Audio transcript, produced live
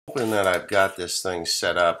Hoping that I've got this thing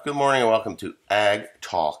set up. Good morning and welcome to Ag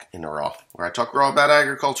Talk in Raw, where I talk raw about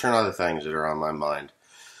agriculture and other things that are on my mind.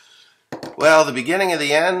 Well, the beginning of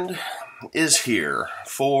the end is here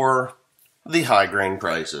for the high grain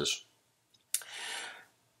prices.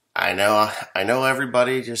 I know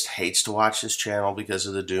everybody just hates to watch this channel because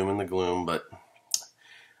of the doom and the gloom, but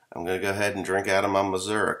I'm going to go ahead and drink out of my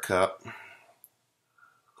Missouri cup.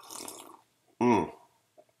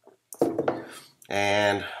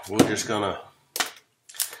 And we're just gonna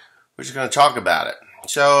talk about it.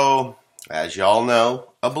 So, as y'all know,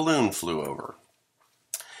 a balloon flew over.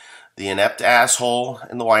 The inept asshole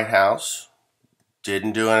in the White House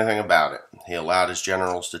didn't do anything about it. He allowed his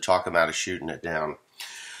generals to talk him out of shooting it down.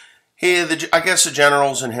 I guess the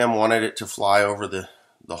generals and him wanted it to fly over the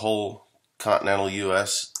whole continental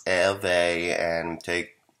U.S. of A and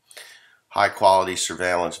take high quality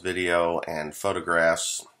surveillance video and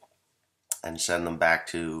photographs and send them back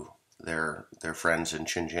to their friends in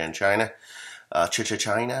Xinjiang, China,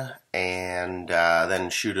 China, and then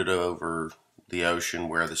shoot it over the ocean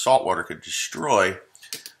where the saltwater could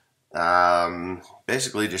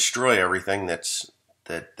basically destroy everything that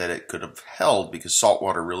it could have held, because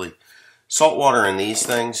saltwater in these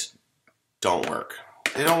things don't work.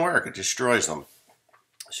 They don't work. It destroys them.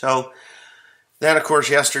 So then, of course,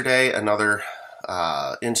 yesterday another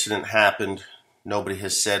incident happened. Nobody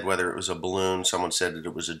has said whether it was a balloon. Someone said that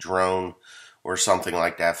it was a drone or something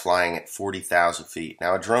like that flying at 40,000 feet.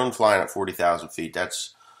 Now, a drone flying at 40,000 feet,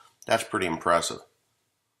 that's pretty impressive.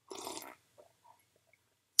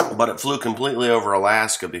 But it flew completely over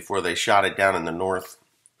Alaska before they shot it down in the north,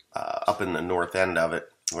 up in the north end of it,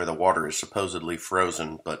 where the water is supposedly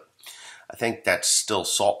frozen. But I think that's still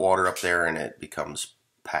salt water up there, and it becomes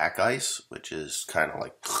pack ice, which is kind of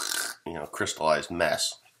like, crystallized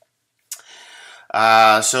mess.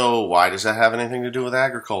 So why does that have anything to do with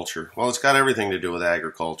agriculture? Well, it's got everything to do with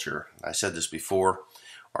agriculture. I said this before.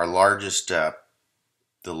 Our the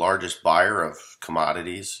largest buyer of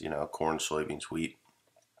commodities, corn, soybeans, wheat,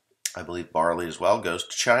 I believe barley as well, goes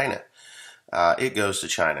to China. It goes to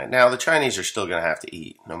China. Now, the Chinese are still going to have to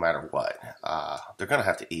eat, no matter what. They're going to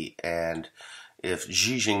have to eat. And if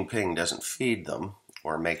Xi Jinping doesn't feed them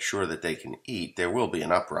or make sure that they can eat, there will be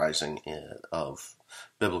an uprising of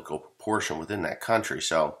biblical proportion within that country.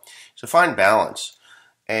 So it's a fine balance.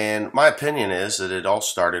 And my opinion is that it all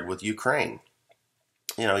started with Ukraine.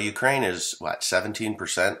 Ukraine is,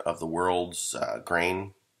 17% of the world's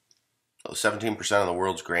grain. 17% of the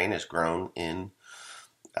world's grain is grown in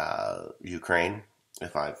Ukraine.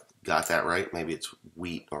 If I've got that right, maybe it's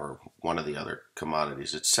wheat or one of the other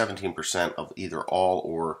commodities. It's 17% of either all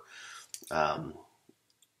or, I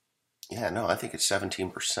think it's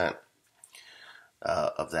 17%.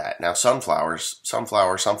 Of that. Now, sunflower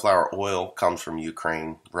oil comes from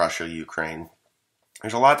Ukraine, Russia, Ukraine.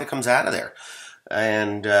 There's a lot that comes out of there.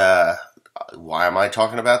 And why am I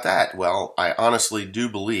talking about that? Well, I honestly do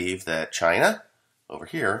believe that China over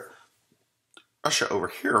here, Russia over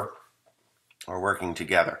here, are working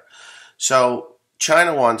together. So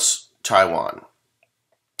China wants Taiwan.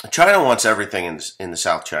 China wants everything in the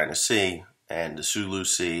South China Sea and the Sulu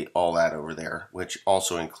Sea, all that over there, which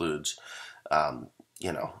also includes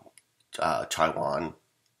Taiwan.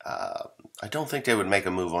 I don't think they would make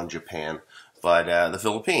a move on Japan, but the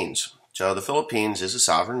Philippines. So the Philippines is a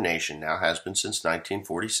sovereign nation now, has been since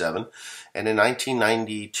 1947, and in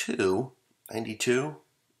 1992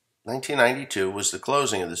 was the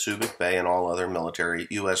closing of the Subic Bay and all other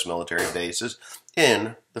U.S. military bases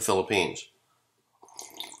in the Philippines.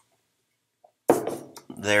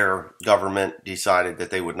 Their government decided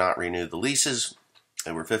that they would not renew the leases.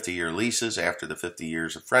 They were 50-year leases after the 50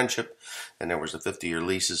 years of friendship, and there was the 50-year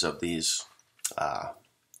leases of these,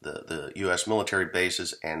 the U.S. military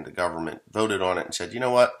bases, and the government voted on it and said, you know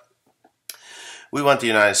what, we want the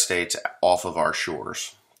United States off of our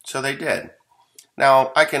shores. So they did.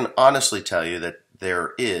 Now, I can honestly tell you that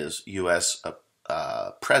there is U.S.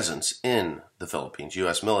 Presence in the Philippines,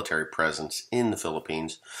 U.S. military presence in the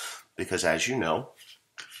Philippines, because as you know,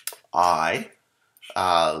 I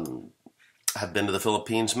have been to the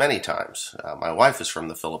Philippines many times. My wife is from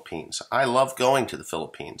the Philippines. I love going to the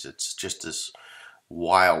Philippines. It's just this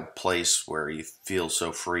wild place where you feel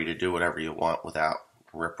so free to do whatever you want without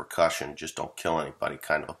repercussion. Just don't kill anybody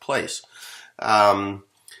kind of a place. Now,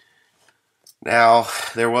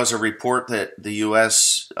 there was a report that the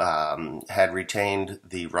U.S. Had retained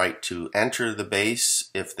the right to enter the base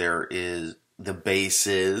if there is the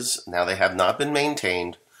bases. Now, they have not been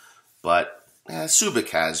maintained, but Subic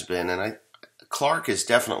has been, and Clark is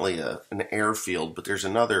definitely an airfield, but there's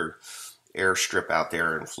another airstrip out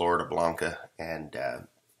there in Florida Blanca, and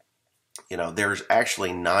You know, there's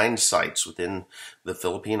actually 9 sites within the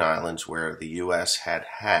Philippine Islands where the U.S. had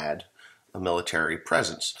a military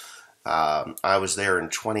presence. I was there in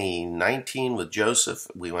 2019 with Joseph.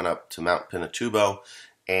 We went up to Mount Pinatubo,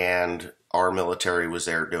 and our military was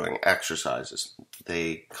there doing exercises.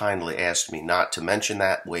 They kindly asked me not to mention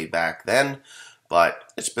that way back then, but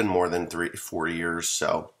it's been more than 4 years,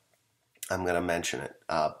 so I'm going to mention it.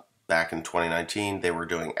 Back in 2019, they were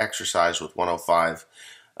doing exercise with 105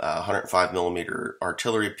 millimeter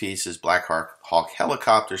artillery pieces, Black Hawk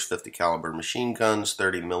helicopters, 50 caliber machine guns,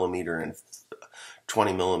 30 millimeter and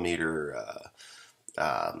 20 millimeter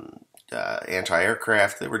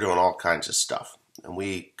anti-aircraft. They were doing all kinds of stuff, and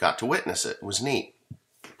we got to witness it. It was neat.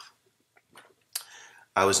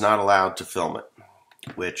 I was not allowed to film it,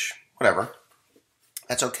 which, whatever.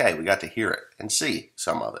 That's okay. We got to hear it and see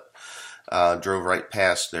some of it. Drove right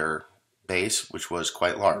past their base, which was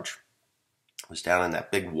quite large. It was down in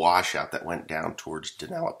that big washout that went down towards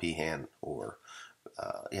Dinalapihan, or,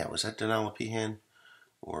 was that Dinalapihan?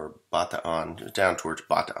 Or Bataan. It was down towards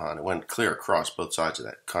Bataan. It went clear across both sides of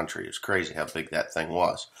that country. It was crazy how big that thing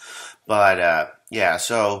was. But,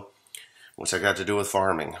 so what's that got to do with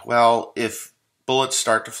farming? Well, if bullets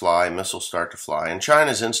start to fly, missiles start to fly, and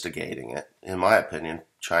China's instigating it, in my opinion,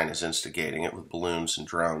 China's instigating it with balloons and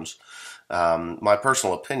drones. My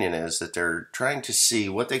personal opinion is that they're trying to see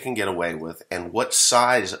what they can get away with and what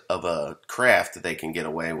size of a craft they can get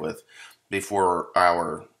away with before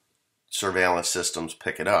our surveillance systems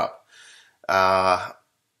pick it up. I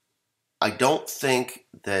don't think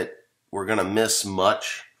that we're going to miss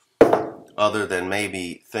much other than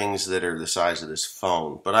maybe things that are the size of this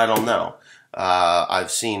phone, but I don't know.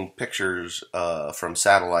 I've seen pictures from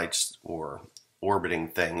satellites or orbiting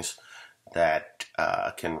things that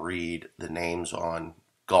can read the names on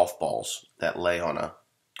golf balls that lay on a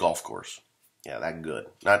golf course. Yeah, that good.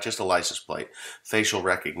 Not just a license plate, facial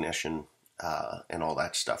recognition, and all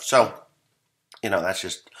that stuff. So, that's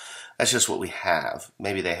just what we have.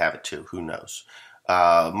 Maybe they have it too. Who knows?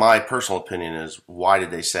 My personal opinion is, why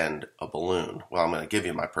did they send a balloon? Well, I'm going to give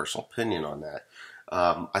you my personal opinion on that.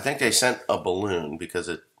 I think they sent a balloon because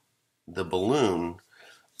the balloon,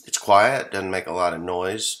 it's quiet, doesn't make a lot of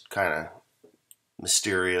noise, kind of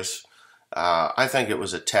mysterious. I think it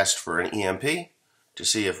was a test for an EMP to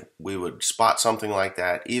see if we would spot something like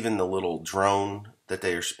that. Even the little drone that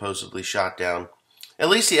they are supposedly shot down. At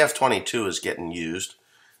least the F-22 is getting used.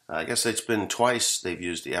 I guess it's been twice they've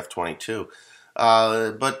used the F-22.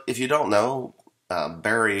 But if you don't know,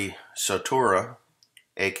 Barry Soetoro,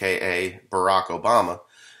 a.k.a. Barack Obama,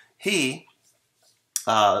 he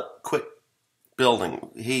quit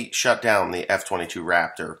building. He shut down the F-22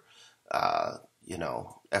 Raptor,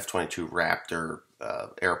 F-22 Raptor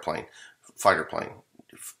airplane, fighter plane,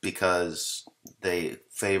 because they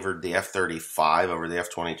favored the F-35 over the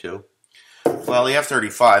F-22. Well, the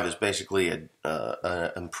F-35 is basically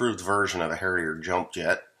an improved version of a Harrier jump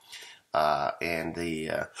jet, and the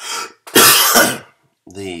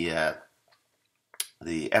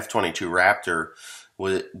F-22 Raptor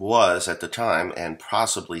was at the time, and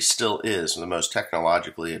possibly still is, the most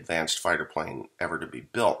technologically advanced fighter plane ever to be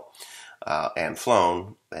built, and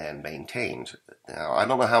flown and maintained. Now, I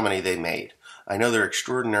don't know how many they made. I know they're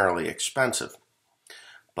extraordinarily expensive,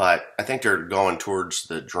 but I think they're going towards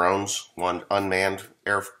the drones, unmanned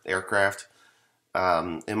aircraft.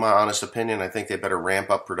 In my honest opinion, I think they better ramp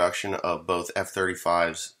up production of both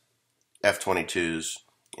F-35s, F-22s,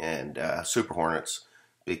 and Super Hornets,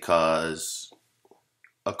 because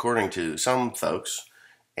according to some folks,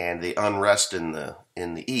 and the unrest in the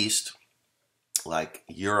East, like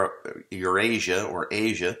Eurasia or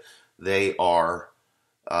Asia, they are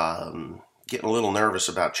getting a little nervous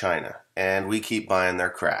about China, and we keep buying their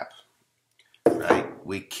crap, right?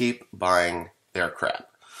 We keep buying their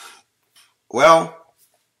crap. Well,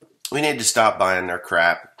 we need to stop buying their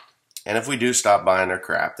crap, and if we do stop buying their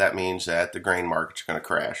crap, that means that the grain markets are going to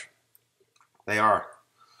crash. They are.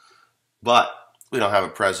 But we don't have a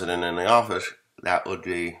president in the office that would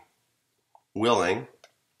be willing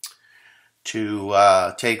to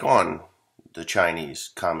take on the Chinese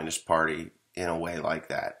Communist Party in a way like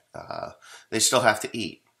that. They still have to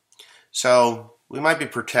eat. So we might be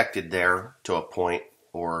protected there to a point,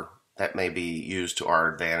 or that may be used to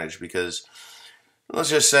our advantage, because let's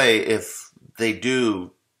just say if they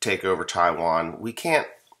do take over Taiwan, we can't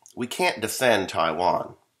defend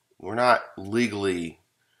Taiwan. We're not legally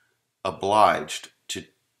obliged to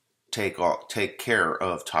take care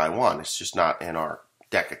of Taiwan. It's just not in our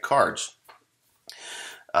deck of cards.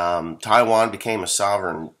 Taiwan became a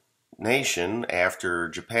sovereign nation after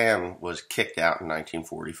Japan was kicked out in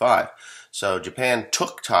 1945. So Japan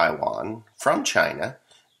took Taiwan from China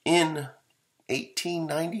in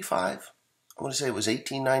 1895. I want to say it was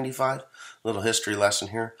 1895. Little history lesson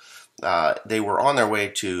here. They were on their way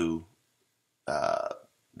to the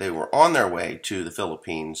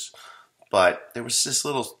Philippines, but there was this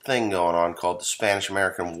little thing going on called the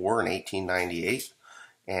Spanish-American War in 1898,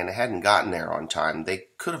 and it hadn't gotten there on time. They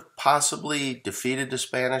could have possibly defeated the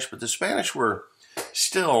Spanish, but the Spanish were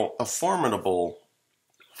still a formidable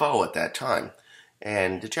foe at that time,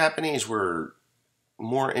 and the Japanese were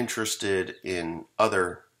more interested in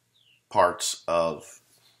other parts of,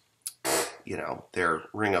 their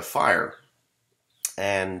ring of fire,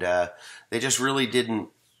 and they just really didn't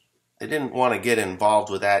want to get involved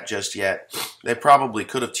with that just yet. They probably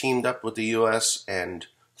could have teamed up with the U.S. and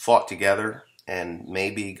fought together and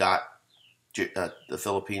maybe got the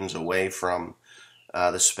Philippines away from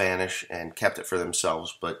the Spanish and kept it for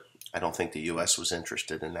themselves, but I don't think the U.S. was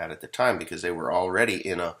interested in that at the time because they were already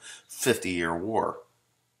in a 50-year war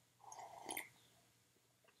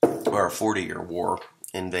or a 40-year war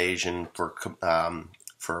invasion for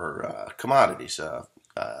commodities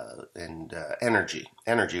and energy.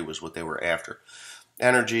 Energy was what they were after.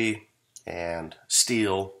 Energy and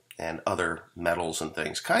steel and other metals and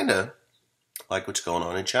things, kind of like what's going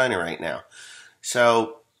on in China right now.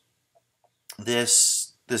 So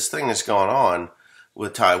this thing that's going on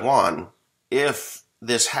with Taiwan, if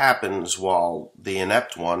this happens while the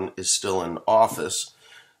inept one is still in office,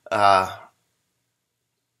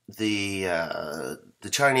 the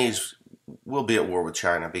Chinese will be at war with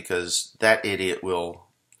China because that idiot will,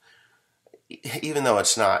 even though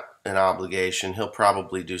it's not an obligation, he'll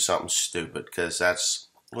probably do something stupid because that's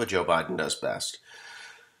what Joe Biden does best.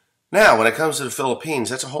 Now, when it comes to the Philippines,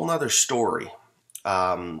 that's a whole other story.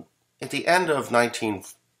 At the end of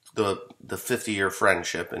the 50-year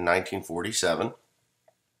friendship in 1947,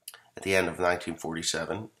 at the end of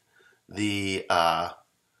 1947,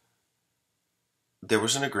 there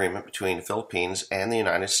was an agreement between the Philippines and the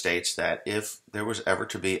United States that if there was ever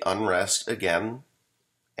to be unrest again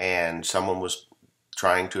and someone was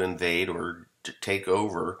trying to invade or to take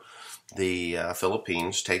over the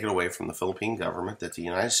Philippines, take it away from the Philippine government, that the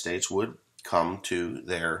United States would come to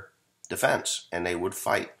their defense and they would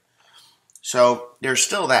fight. So there's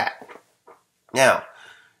still that. Now,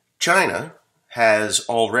 China has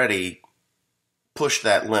already pushed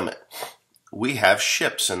that limit. We have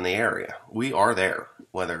ships in the area. We are there,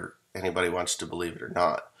 whether anybody wants to believe it or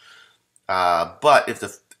not. But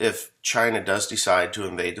if China does decide to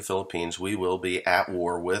invade the Philippines, we will be at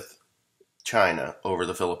war with China over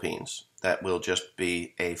the Philippines. That will just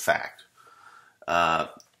be a fact.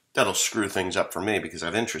 That'll screw things up for me because I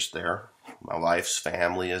have interest there. My wife's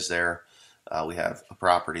family is there. We have a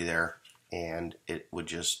property there, and it would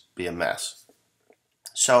just be a mess.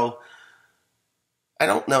 So I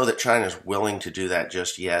don't know that China's willing to do that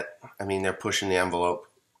just yet. I mean, they're pushing the envelope.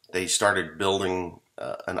 They started building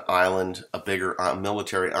an island, a bigger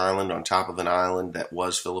military island on top of an island that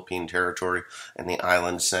was Philippine territory, and the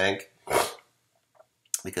island sank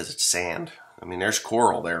because it's sand. I mean, there's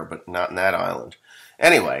coral there, but not in that island.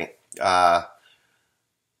 Anyway, I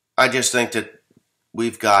just think that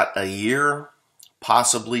we've got a year,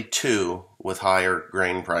 possibly two, with higher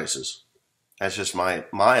grain prices. That's just my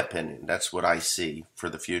opinion. That's what I see for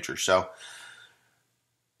the future. So,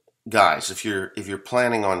 guys, if you're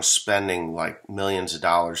planning on spending like millions of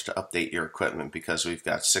dollars to update your equipment because we've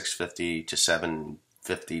got $650 to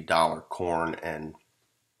 $750 corn and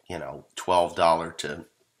 $12 to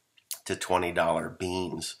 $20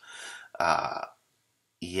 beans,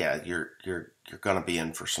 yeah, you're going to be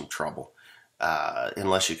in for some trouble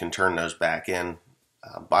unless you can turn those back in.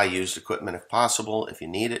 Buy used equipment if possible, if you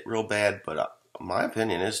need it real bad. But my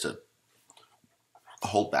opinion is to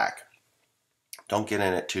hold back. Don't get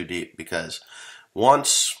in it too deep, because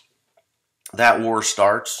once that war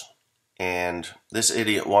starts and this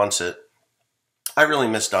idiot wants it, I really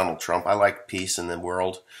miss Donald Trump. I like peace in the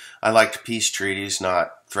world. I liked peace treaties,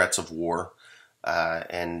 not threats of war.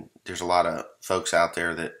 And there's a lot of folks out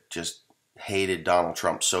there that just hated Donald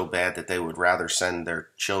Trump so bad that they would rather send their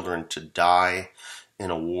children to die in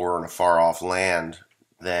a war in a far-off land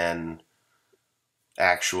than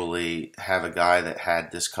actually have a guy that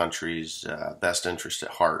had this country's best interest at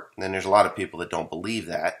heart. And then there's a lot of people that don't believe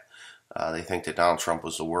that. They think that Donald Trump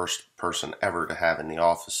was the worst person ever to have in the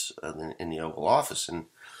office, in the Oval Office. And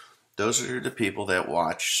those are the people that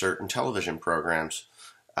watch certain television programs.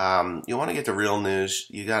 You want to get the real news,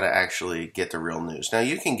 you got to actually get the real news. Now,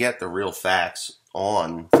 you can get the real facts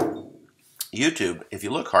on YouTube if you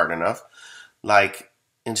look hard enough. Like,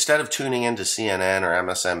 instead of tuning into CNN or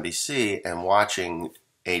MSNBC and watching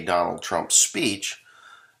a Donald Trump speech,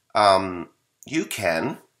 you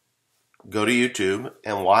can go to YouTube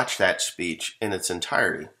and watch that speech in its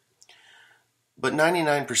entirety. But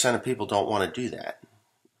 99% of people don't want to do that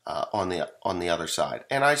on the other side.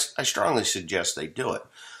 And I strongly suggest they do it.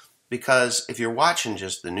 Because if you're watching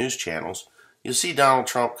just the news channels, you'll see Donald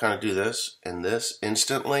Trump kind of do this and this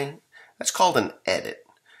instantly. That's called an edit.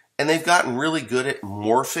 And they've gotten really good at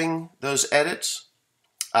morphing those edits.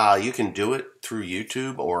 You can do it through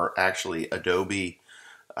YouTube or actually Adobe,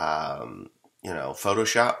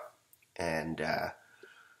 Photoshop. And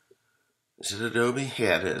is it Adobe?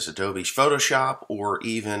 Yeah, it is. Adobe Photoshop or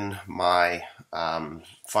even my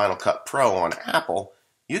Final Cut Pro on Apple.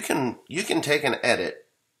 You can take an edit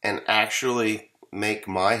and actually make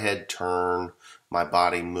my head turn, my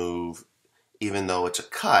body move, even though it's a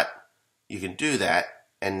cut. You can do that,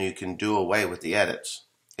 and you can do away with the edits.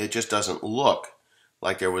 It just doesn't look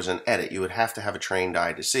like there was an edit. You would have to have a trained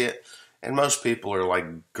eye to see it, and most people are like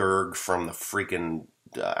Gerg from the freaking,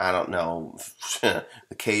 the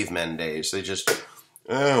cavemen days. They just,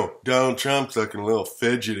 oh, Donald Trump's looking a little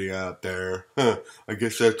fidgety out there. I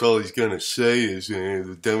guess that's all he's going to say is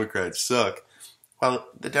the Democrats suck. Well,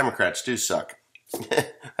 the Democrats do suck.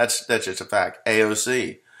 That's just a fact.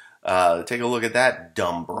 AOC. Take a look at that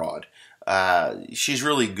dumb broad. She's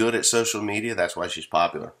really good at social media. That's why she's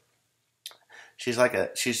popular. She's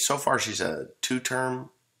a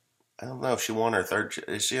two-term. I don't know if she won her third.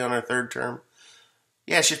 Is she on her third term?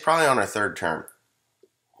 Yeah, she's probably on her third term.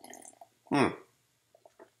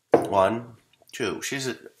 1, 2.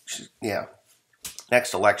 Yeah.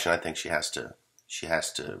 Next election, I think she has to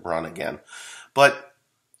run again. But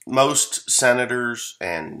most senators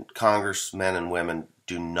and congressmen and women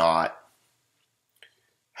do not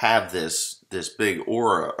have this big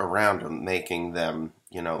aura around them, making them,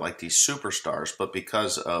 like these superstars. But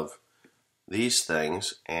because of these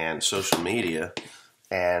things and social media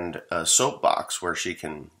and a soapbox where she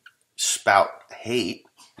can spout hate,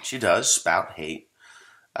 she does spout hate.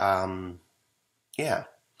 Yeah.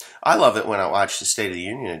 I love it when I watch the State of the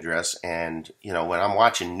Union address and, when I'm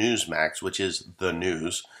watching Newsmax, which is the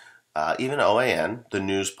news, even OAN, the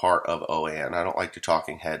news part of OAN. I don't like the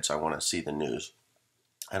talking heads. I want to see the news.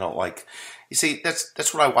 I don't like, you see,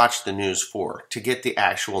 that's what I watch the news for, to get the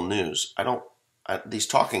actual news. These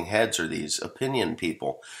talking heads are these opinion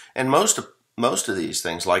people. And most of these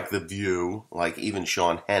things, like The View, like even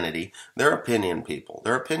Sean Hannity, they're opinion people.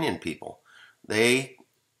 They're opinion people. They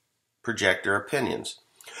project their opinions.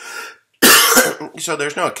 So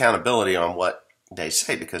there's no accountability on what they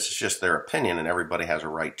say because it's just their opinion and everybody has a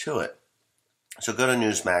right to it. So go to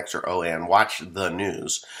Newsmax or OAN, watch the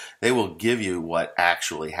news. They will give you what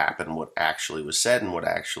actually happened, what actually was said, and what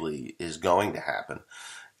actually is going to happen.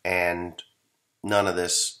 And none of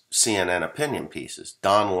this CNN opinion pieces.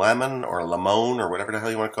 Don Lemon or Lemon or whatever the hell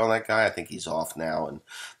you want to call that guy, I think he's off now. And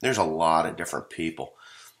there's a lot of different people.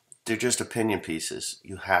 They're just opinion pieces.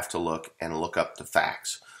 You have to look up the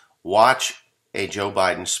facts. Watch a Joe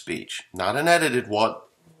Biden speech, not an edited one,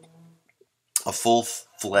 a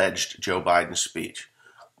full-fledged Joe Biden speech.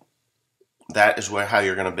 That is how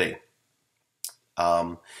you're going to be.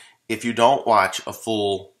 If you don't watch a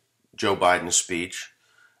full Joe Biden speech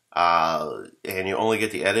and you only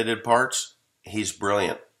get the edited parts, he's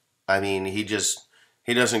brilliant. I mean, he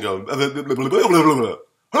doesn't go.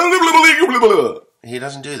 He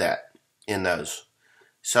doesn't do that in those.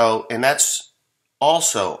 So, and that's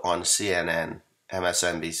also on CNN,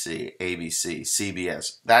 MSNBC, ABC,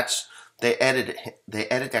 CBS. They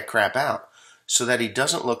edit that crap out so that he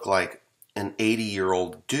doesn't look like an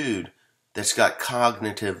 80-year-old dude that's got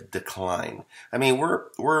cognitive decline. I mean,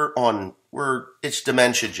 it's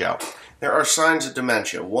dementia, Joe. There are signs of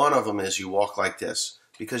dementia. One of them is you walk like this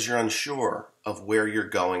because you're unsure of where you're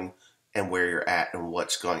going and where you're at and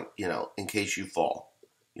what's going, in case you fall.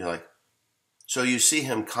 You're like, so you see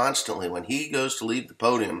him constantly. When he goes to leave the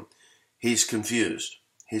podium, he's confused.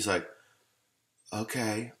 He's like,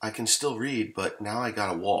 okay, I can still read, but now I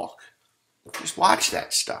gotta walk. Just watch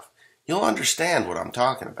that stuff. You'll understand what I'm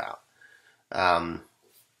talking about. I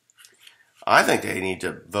think they need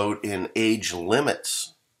to vote in age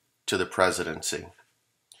limits to the presidency.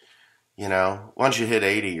 Once you hit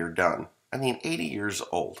 80, you're done. I mean, 80 years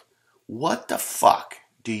old. What the fuck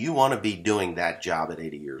do you want to be doing that job at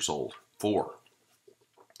 80 years old for?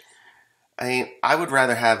 I mean, I would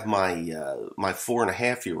rather have my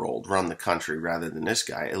 4.5-year-old run the country rather than this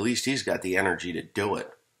guy. At least he's got the energy to do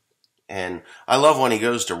it. And I love when he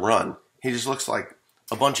goes to run. He just looks like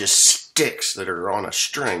a bunch of sticks that are on a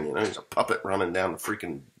string. He's a puppet running down the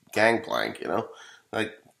freaking gangplank,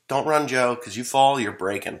 Like, don't run, Joe, because you fall, you're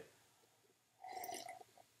breaking.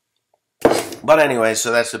 But anyway,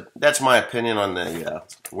 so that's my opinion on the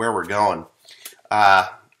where we're going.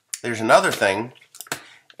 There's another thing,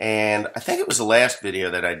 and I think it was the last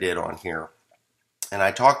video that I did on here, and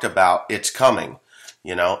I talked about it's coming.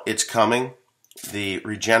 You know, it's coming. The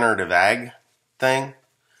regenerative ag thing,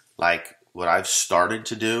 like what I've started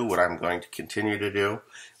to do, what I'm going to continue to do,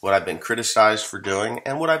 what I've been criticized for doing,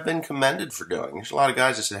 and what I've been commended for doing. There's a lot of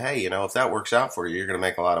guys that said, hey, you know, if that works out for you, you're going to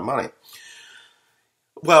make a lot of money.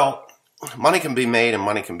 Well, money can be made and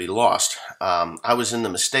money can be lost. I was in the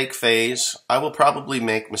mistake phase. I will probably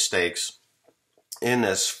make mistakes in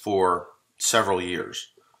this for several years.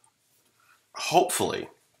 Hopefully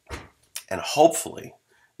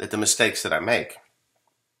that the mistakes that I make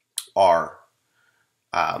are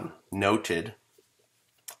noted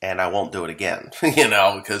and I won't do it again, you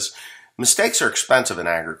know, because mistakes are expensive in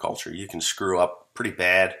agriculture. You can screw up pretty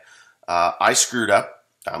bad. I screwed up.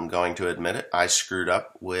 I'm going to admit it. I screwed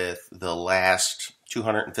up with the last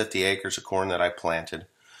 250 acres of corn that I planted.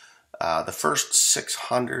 The first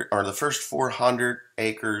 600 or the first 400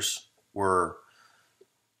 acres they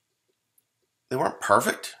weren't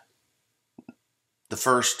perfect. The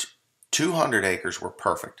first 200 acres were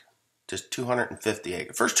perfect. Just 250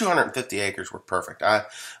 acres. First 250 acres were perfect. I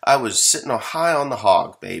was sitting high on the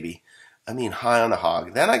hog, baby. I mean, high on the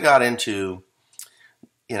hog. Then I got into,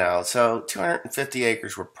 you know, so 250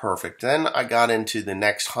 acres were perfect. Then I got into the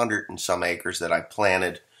next 100 and some acres that I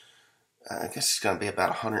planted. I guess it's going to be about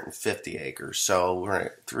 150 acres. So we're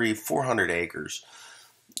at 400 acres.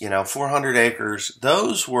 You know, 400 acres.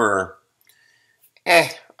 Those were,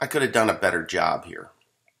 I could have done a better job here.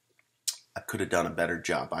 I could have done a better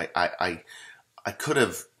job. I could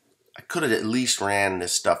have at least ran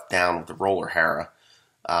this stuff down with the roller harrow.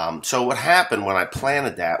 So what happened when I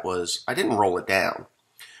planted that was I didn't roll it down.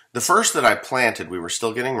 The first that I planted, we were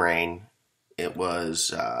still getting rain. It was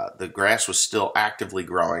the grass was still actively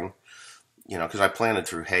growing. You know, because I planted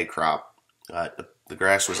through hay crop. The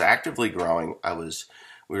grass was actively growing.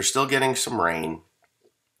 We were still getting some rain.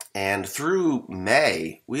 And through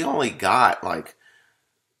May, we only got like,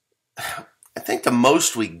 I think the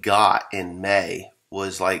most we got in May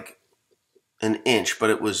was like an inch,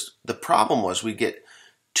 but the problem was we get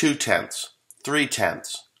 0.2,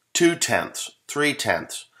 0.3, 0.2,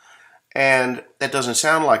 0.3. And that doesn't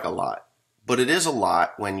sound like a lot, but it is a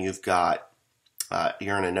lot when you've got,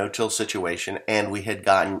 you're in a no-till situation, and we had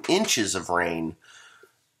gotten inches of rain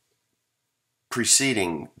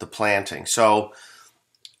preceding the planting. So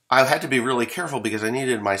I had to be really careful because I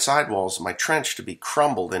needed my sidewalls, my trench to be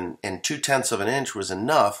crumbled, and 0.2 of an inch was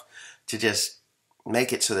enough to just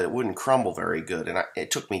make it so that it wouldn't crumble very good, and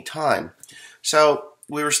it took me time. So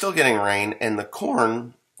we were still getting rain, and the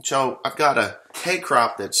corn, so I've got a hay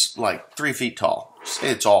crop that's like 3 feet tall.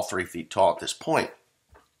 It's all 3 feet tall at this point.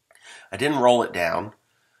 I didn't roll it down,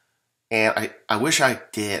 and I wish I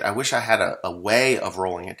did. I wish I had a way of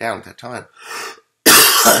rolling it down at that time,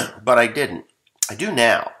 but I didn't. I do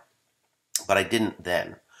now, but I didn't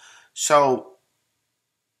then. So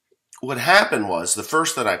what happened was the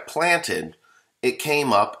first that I planted, it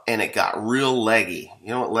came up and it got real leggy. You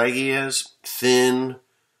know what leggy is? Thin,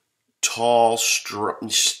 tall,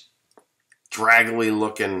 straggly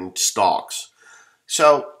looking stalks.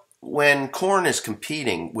 So when corn is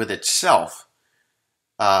competing with itself,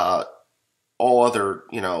 all other,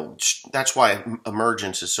 you know, that's why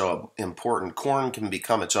emergence is so important. Corn can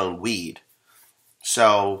become its own weed.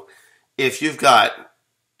 So if you've got,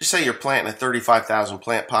 just say you're planting a 35,000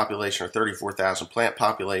 plant population or 34,000 plant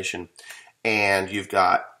population, and you've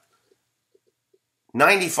got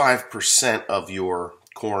 95% of your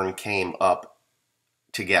corn came up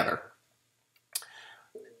together.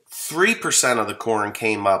 3% of the corn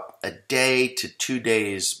came up a day to 2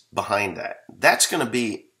 days behind that. That's going to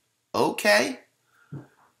be okay,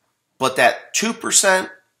 but that 2%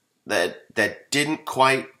 that didn't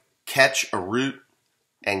quite catch a root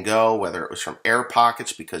and go, whether it was from air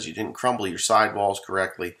pockets because you didn't crumble your sidewalls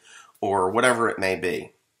correctly or whatever it may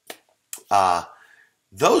be,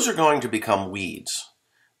 those are going to become weeds.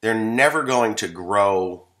 They're never going to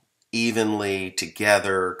grow evenly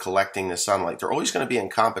together, collecting the sunlight. They're always going to be in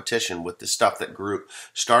competition with the stuff that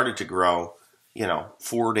started to grow, you know,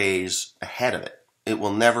 4 days ahead of it. It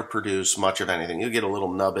will never produce much of anything. You'll get a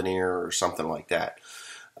little nub in ear or something like that.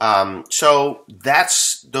 So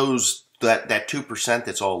that's that 2%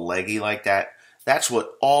 that's all leggy like that. That's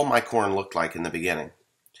what all my corn looked like in the beginning.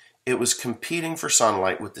 It was competing for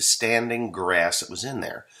sunlight with the standing grass that was in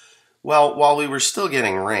there. Well, while we were still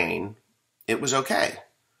getting rain, it was okay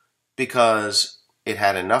because it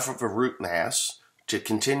had enough of a root mass to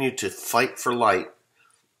continue to fight for light,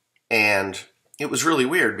 and it was really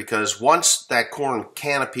weird because once that corn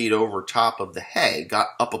canopied over top of the hay, got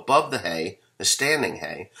up above the hay, the standing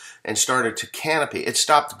hay, and started to canopy, it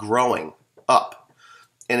stopped growing up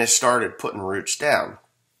and it started putting roots down.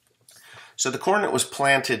 So the corn that was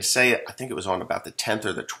planted, say, I think it was on about the 10th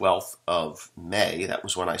or the 12th of May, that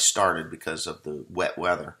was when I started because of the wet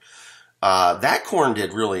weather. That corn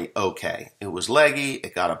did really okay. It was leggy,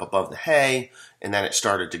 it got up above the hay, and then it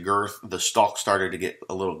started to the stalk started to get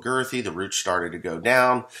a little girthy, the roots started to go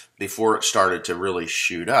down before it started to really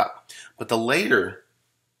shoot up. But the later,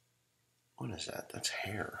 what is that? That's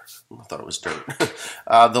hair. I thought it was dirt.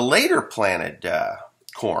 The later planted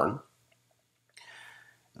corn,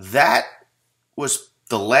 that was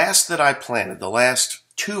the last that I planted. The last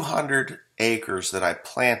 200 acres that I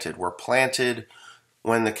planted were planted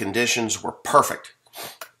when the conditions were perfect.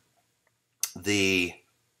 The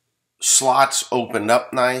slots opened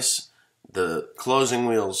up nice, the closing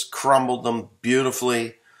wheels crumbled them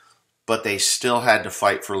beautifully, but they still had to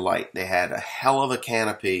fight for light. They had a hell of a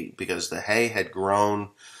canopy because the hay had grown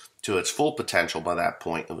to its full potential by that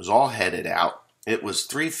point. It was all headed out. It was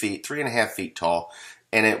 3.5 feet tall,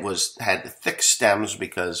 and it had thick stems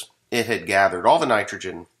because it had gathered all the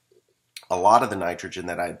nitrogen, a lot of the nitrogen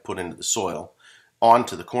that I had put into the soil,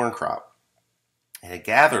 onto the corn crop. It had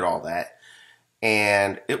gathered all that,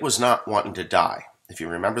 and it was not wanting to die. If you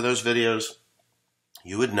remember those videos,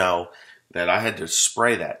 you would know that I had to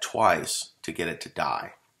spray that twice to get it to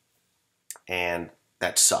die. And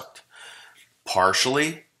that sucked.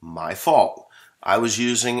 Partially my fault. I was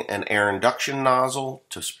using an air induction nozzle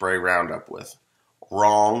to spray Roundup with.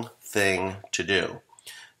 Wrong thing to do.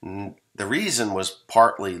 The reason was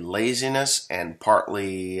partly laziness and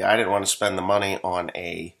partly I didn't want to spend the money on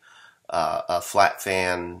a flat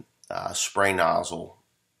fan spray nozzle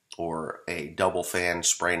or a double fan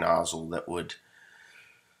spray nozzle that would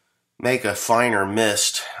make a finer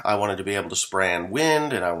mist. I wanted to be able to spray in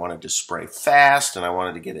wind, and I wanted to spray fast, and I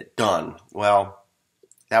wanted to get it done. Well,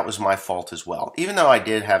 that was my fault as well. Even though I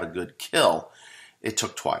did have a good kill, it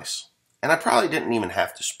took twice. And I probably didn't even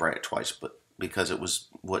have to spray it twice, but because it was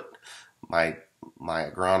what my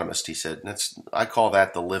agronomist, he said, I call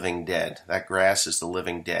that the living dead. That grass is the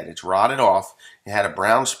living dead. It's rotted off. It had a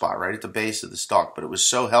brown spot right at the base of the stalk, but it was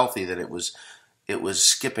so healthy that it was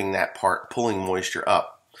skipping that part, pulling moisture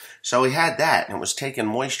up. So we had that, and it was taking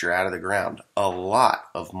moisture out of the ground, a lot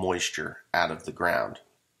of moisture out of the ground.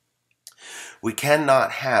 We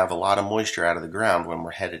cannot have a lot of moisture out of the ground when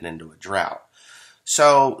we're headed into a drought.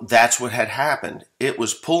 So that's what had happened. It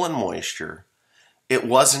was pulling moisture. It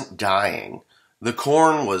wasn't dying. The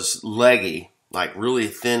corn was leggy, like really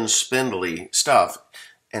thin, spindly stuff.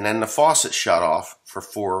 And then the faucet shut off for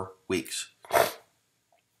 4 weeks.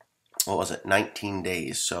 What was it? 19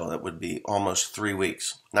 days. So that would be almost 3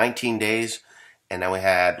 weeks. 19 days. And then we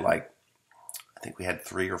had I think we had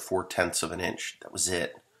 3 or 4 tenths of an inch. That was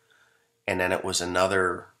it. And then it was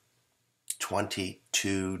another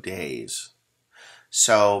 22 days.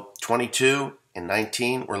 So 22 and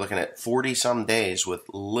 19, we're looking at 40-some days with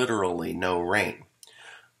literally no rain.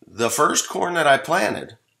 The first corn that I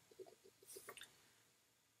planted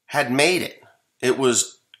had made it. It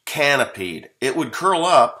was canopied. It would curl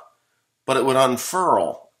up, but it would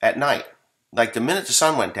unfurl at night. Like the minute the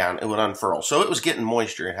sun went down, it would unfurl. So it was getting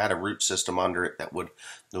moisture. It had a root system under it that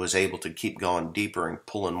was able to keep going deeper and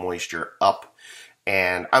pulling moisture up.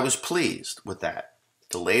 And I was pleased with that.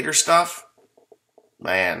 The later stuff,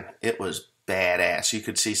 man, it was badass. You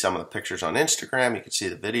could see some of the pictures on Instagram. You could see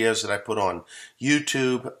the videos that I put on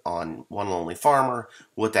YouTube on One Lonely Farmer,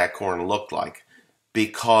 what that corn looked like.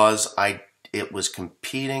 Because it was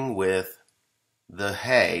competing with the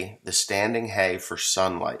hay, the standing hay for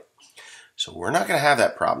sunlight. So we're not going to have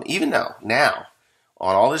that problem. Even though now,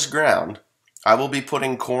 on all this ground, I will be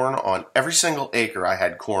putting corn on every single acre I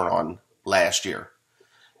had corn on last year.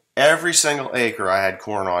 Every single acre I had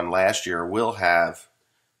corn on last year will have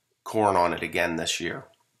corn on it again this year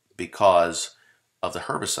because of the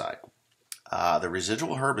herbicide. The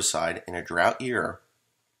residual herbicide in a drought year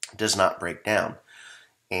does not break down.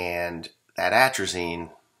 And that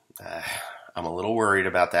atrazine, I'm a little worried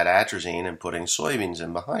about that atrazine and putting soybeans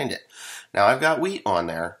in behind it. Now I've got wheat on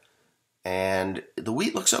there, and the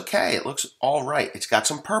wheat looks okay. It looks all right. It's got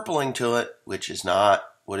some purpling to it, which is not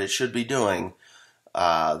what it should be doing.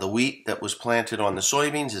 The wheat that was planted on the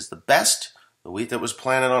soybeans is the best. The wheat that was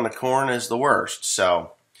planted on the corn is the worst.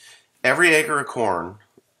 So every acre of corn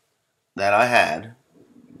that I had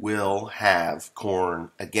will have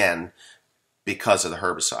corn again because of the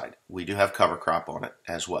herbicide. We do have cover crop on it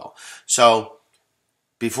as well. So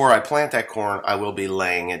before I plant that corn, I will be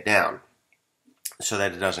laying it down. so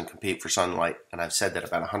that it doesn't compete for sunlight. And I've said that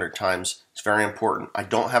about 100 times. It's very important. I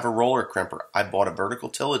don't have a roller crimper. I bought a vertical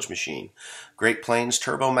tillage machine, Great Plains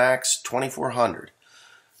Turbo Max 2400.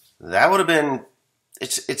 That would have been,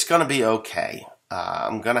 it's going to be okay.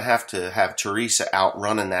 I'm going to have Teresa out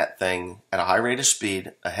running that thing at a high rate of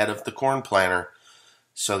speed ahead of the corn planter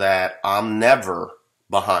so that I'm never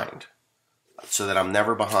behind.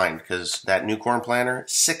 Because that new corn planter,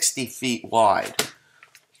 60 feet wide.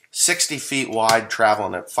 60 feet wide,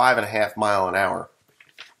 traveling at 5.5 miles an hour.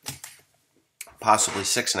 Possibly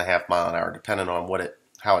 6.5 miles an hour, depending on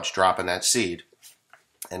how it's dropping that seed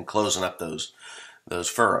and closing up those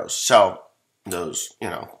furrows. So, those,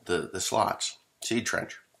 the slots. Seed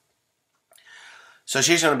trench. So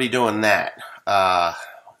she's going to be doing that.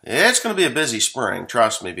 It's going to be a busy spring,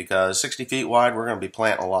 trust me, because 60 feet wide, we're going to be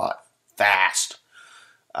planting a lot. Fast.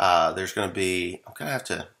 There's going to be, I got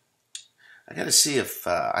to see if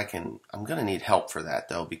I'm going to need help for that,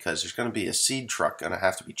 though, because there's going to be a seed truck going to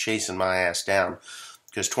have to be chasing my ass down.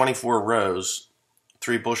 Because 24 rows,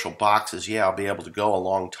 3 bushel boxes, yeah, I'll be able to go a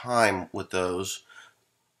long time with those.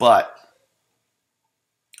 But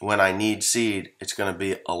when I need seed, it's going to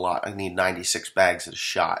be a lot. I need 96 bags at a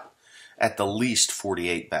shot. At the least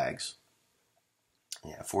 48 bags.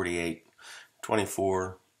 Yeah, 48,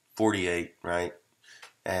 24, 48, right?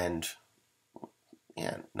 And,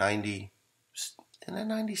 yeah, 90. Isn't that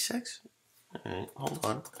 96? All right, hold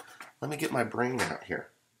on. Let me get my brain out here.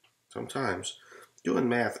 Sometimes doing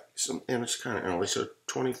math, and it's kind of early, so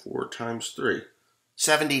 24 times 3.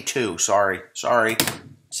 72, sorry.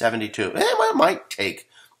 72. It might take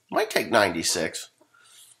 96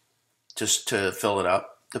 just to fill it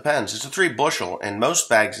up. Depends. It's a 3 bushel, and most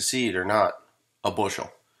bags of seed are not a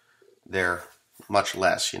bushel. They're much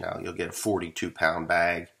less. You'll get a 42-pound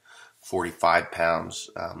bag, 45 pounds.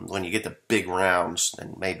 When you get the big rounds,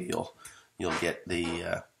 then maybe you'll get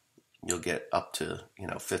up to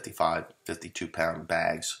 55, 52-pound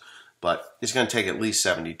bags. But it's going to take at least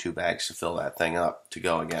 72 bags to fill that thing up to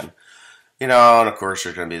go again. And of course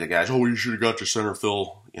there's going to be the guys, oh, you should have got your center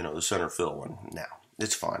fill, the center fill one. No,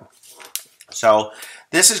 it's fine. So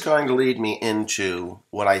this is going to lead me into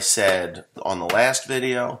what I said on the last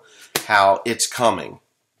video, how it's coming.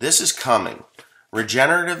 This is coming.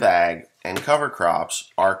 Regenerative ag and cover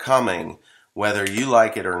crops are coming whether you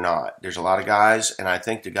like it or not. There's a lot of guys, and I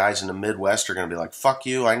think the guys in the Midwest are going to be like, fuck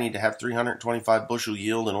you, I need to have 325 bushel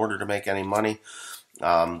yield in order to make any money.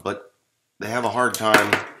 But they have a hard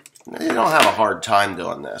time. They don't have a hard time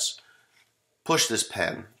doing this. Push this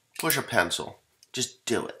pen. Push a pencil. Just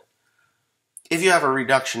do it. If you have a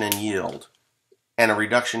reduction in yield and a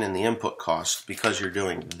reduction in the input cost because you're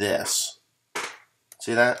doing this,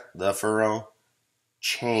 see that? The furrow.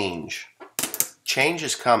 Change. Change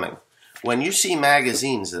is coming. When you see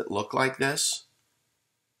magazines that look like this,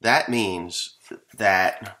 that means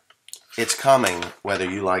that it's coming whether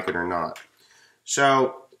you like it or not.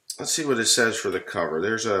 So, let's see what it says for the cover.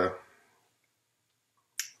 There's our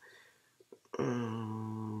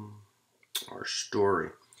story.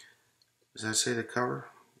 Does that say the cover?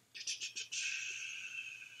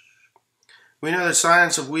 We know the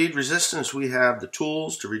science of weed resistance. We have the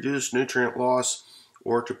tools to reduce nutrient loss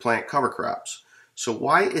or to plant cover crops. So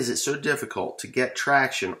why is it so difficult to get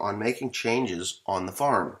traction on making changes on the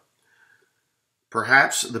farm?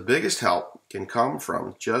 Perhaps the biggest help can come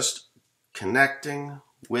from just connecting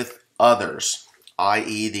with others,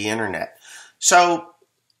 i.e. the internet. So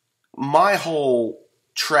my whole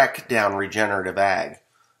trek down regenerative ag,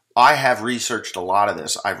 I have researched a lot of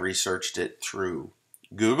this. I've researched it through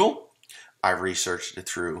Google. I've researched it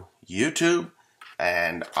through YouTube.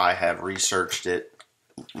 And I have researched it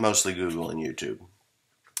mostly Google and YouTube.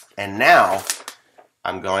 And now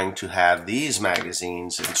I'm going to have these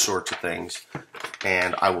magazines and sorts of things,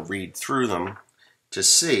 and I will read through them to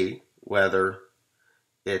see whether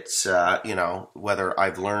it's, whether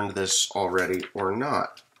I've learned this already or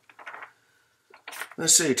not.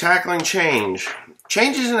 Let's see, tackling change.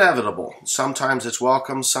 Change is inevitable. Sometimes it's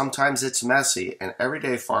welcome, sometimes it's messy, and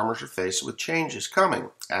everyday farmers are faced with changes coming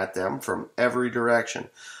at them from every direction.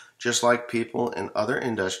 Just like people in other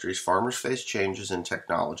industries, farmers face changes in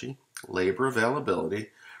technology, labor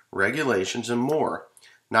availability, regulations, and more.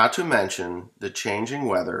 Not to mention the changing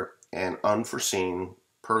weather and unforeseen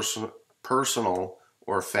personal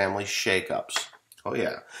or family shakeups. Oh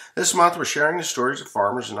yeah. This month we're sharing the stories of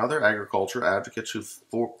farmers and other agriculture advocates who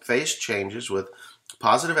faced changes with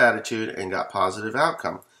positive attitude and got positive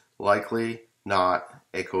outcome. Likely not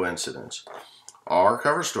a coincidence. Our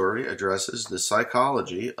cover story addresses the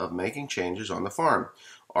psychology of making changes on the farm.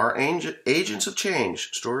 Our agents of change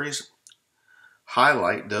stories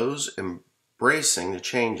highlight those embracing the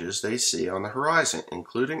changes they see on the horizon,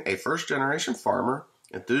 including a first-generation farmer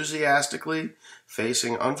enthusiastically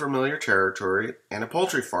facing unfamiliar territory and a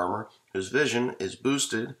poultry farmer whose vision is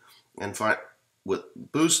boosted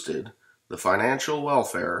the financial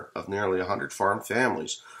welfare of nearly 100 farm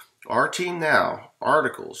families. Our Team Now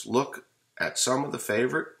articles look at some of the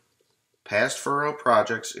favorite past furrow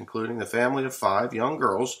projects, including the family of 5 young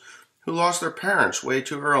girls who lost their parents way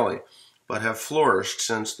too early, but have flourished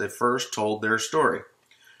since they first told their story.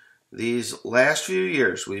 These last few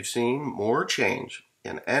years, we've seen more change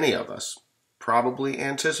than any of us probably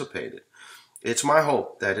anticipated. It's my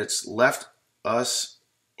hope that it's left us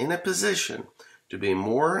in a position to be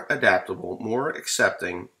more adaptable, more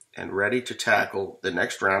accepting, and ready to tackle the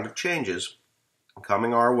next round of changes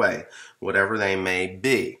coming our way, whatever they may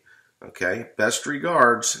be. Okay, best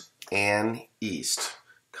regards, Ann East,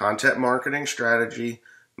 Content Marketing Strategy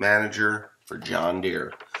Manager for John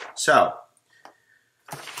Deere. So,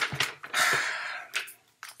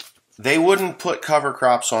 they wouldn't put cover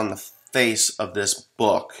crops on the face of this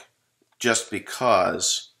book just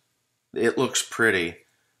because it looks pretty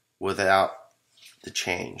without the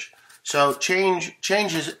change. So change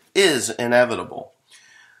is inevitable.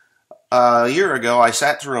 A year ago, I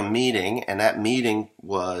sat through a meeting, and that meeting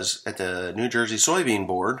was at the New Jersey Soybean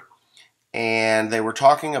Board, and they were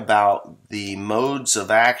talking about the modes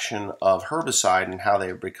of action of herbicide and how they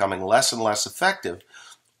are becoming less and less effective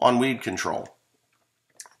on weed control.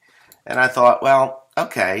 And I thought, well,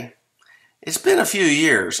 okay, it's been a few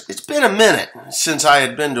years. It's been a minute since I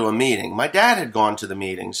had been to a meeting. My dad had gone to the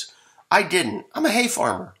meetings. I didn't. I'm a hay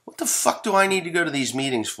farmer. What the fuck do I need to go to these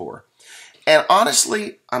meetings for? And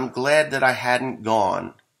honestly, I'm glad that I hadn't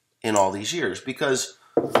gone in all these years, because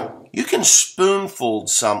you can spoon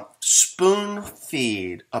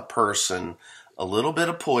feed a person a little bit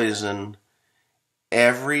of poison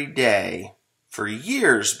every day for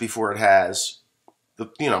years before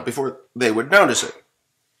before they would notice it.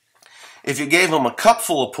 If you gave them a cup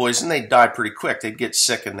full of poison, they'd die pretty quick. They'd get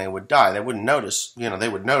sick and they would die. They wouldn't notice. They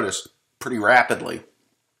would notice pretty rapidly.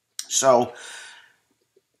 So,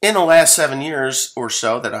 in the last 7 years or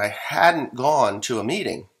so that I hadn't gone to a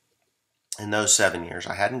meeting, in those 7 years,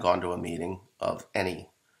 I hadn't gone to a meeting of any.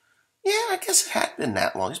 Yeah, I guess it had been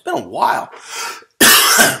that long. It's been a while.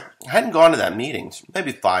 I hadn't gone to that meeting,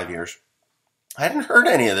 maybe 5 years. I hadn't heard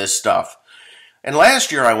any of this stuff. And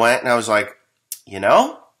last year I went and I was like,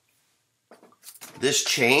 this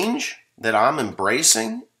change that I'm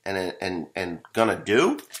embracing and gonna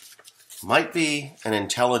do might be an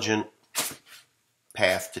intelligent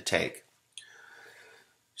path to take.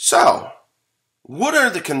 So, what are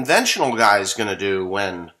the conventional guys gonna do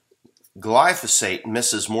when glyphosate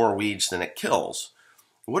misses more weeds than it kills?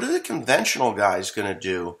 What are the conventional guys gonna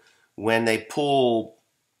do when they pull,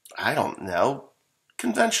 I don't know,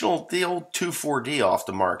 the old 2,4-D off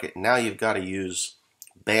the market? Now you've got to use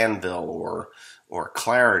Banville or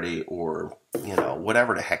Clarity or,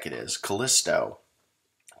 whatever the heck it is, Callisto,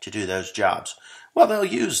 to do those jobs. Well, they'll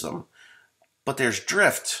use them, but there's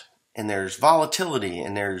drift and there's volatility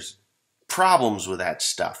and there's problems with that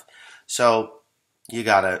stuff. So you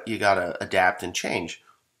gotta adapt and change.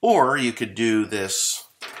 Or you could do this.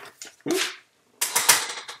 You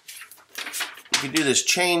could do this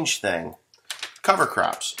change thing. Cover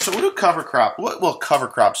crops. So what will cover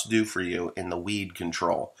crops do for you in the weed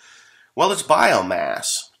control? Well, it's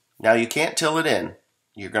biomass. Now, you can't till it in.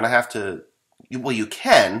 You're going to have to, you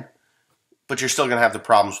can, but you're still going to have the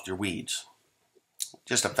problems with your weeds.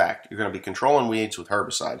 Just a fact. You're going to be controlling weeds with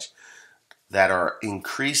herbicides that are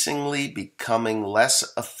increasingly becoming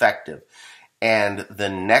less effective. And the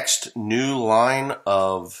next new line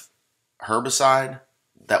of herbicide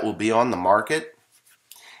that will be on the market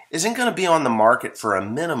isn't going to be on the market for a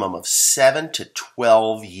minimum of 7 to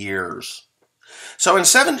 12 years. So in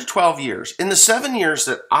 7 to 12 years, in the 7 years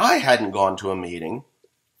that I hadn't gone to a meeting,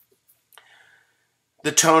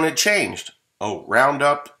 the tone had changed. Oh,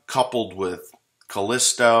 Roundup coupled with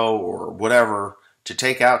Callisto or whatever to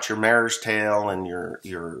take out your mare's tail and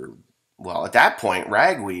well, at that point,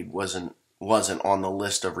 ragweed wasn't on the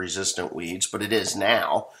list of resistant weeds, but it is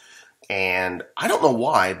now. And I don't know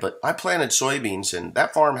why, but I planted soybeans, and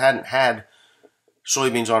that farm hadn't had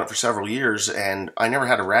soybeans on it for several years, and I never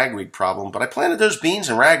had a ragweed problem. But I planted those beans,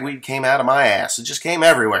 and ragweed came out of my ass. It just came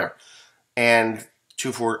everywhere. And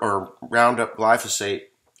Roundup glyphosate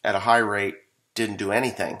at a high rate didn't do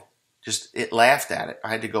anything. Just it laughed at it. I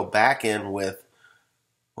had to go back in with,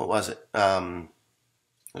 what was it?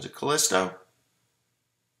 Was it Callisto?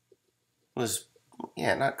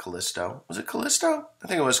 Not Callisto. Was it Callisto? I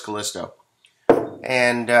think it was Callisto.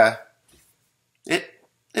 And it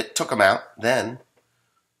It took them out then.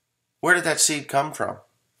 Where did that seed come from?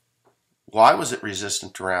 Why was it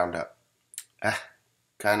resistant to Roundup?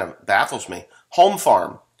 Kind of baffles me. Home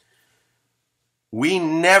farm. We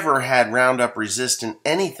never had Roundup resistant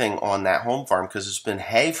anything on that home farm because it's been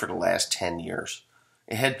hay for the last 10 years.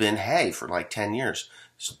 It had been hay for like 10 years.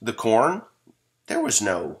 The corn, there was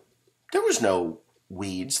no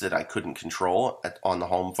weeds that I couldn't control on the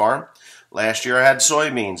home farm. Last year I had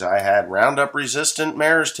soybeans. I had Roundup resistant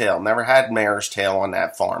mare's tail. Never had mare's tail on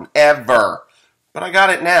that farm, ever. But I got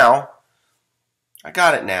it now.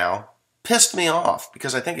 Pissed me off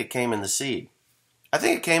because I think it came in the seed. I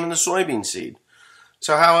think it came in the soybean seed.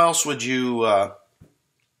 So how else would you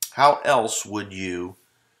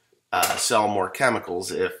sell more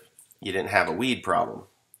chemicals if you didn't have a weed problem,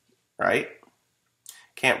 right?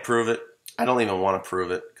 Can't prove it. I don't even want to prove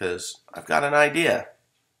it because I've got an idea.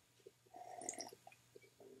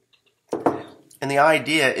 And the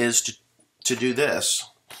idea is to do this.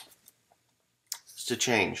 It's to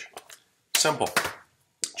change. Simple.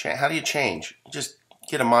 How do you change? You just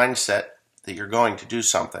get a mindset that you're going to do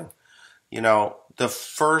something. You know, the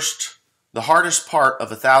hardest part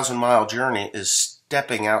of a 1,000-mile journey is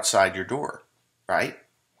stepping outside your door, right?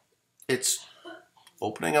 It's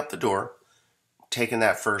opening up the door, taking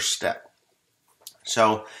that first step.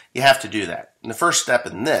 So you have to do that. And the first step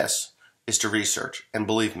in this is to research. And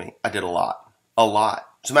believe me, I did a lot. A lot.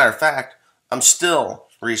 As a matter of fact, I'm still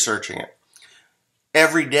researching it.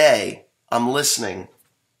 Every day, I'm listening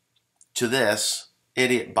to this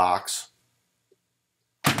idiot box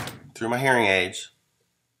through my hearing aids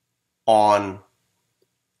on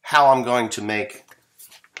how I'm going to make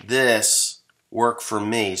this work for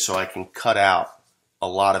me so I can cut out a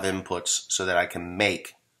lot of inputs so that I can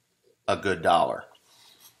make a good dollar,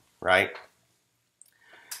 right?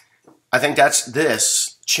 I think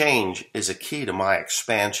this change is a key to my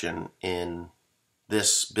expansion in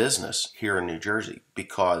this business here in New Jersey,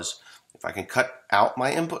 because if I can cut out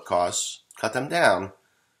my input costs, cut them down,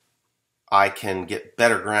 I can get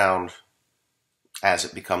better ground as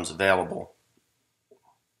it becomes available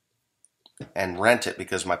and rent it,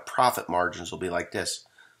 because my profit margins will be like this,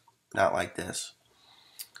 not like this.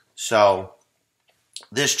 So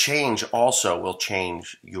this change also will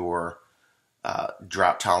change your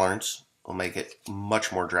drought tolerance. Will make it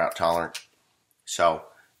much more drought tolerant. So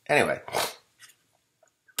anyway,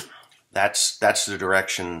 that's the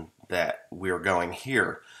direction that we're going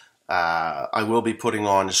here. I will be putting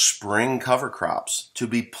on spring cover crops to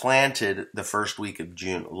be planted the first week of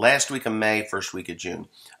June. Last week of May, first week of June.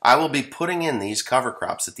 I will be putting in these cover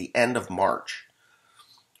crops at the end of March.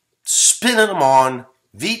 Spinning them on,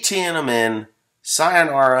 VTing them in,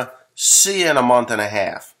 sayonara, see you in a month and a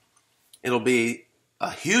half. It'll be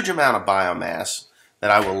a huge amount of biomass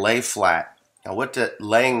that I will lay flat. Now what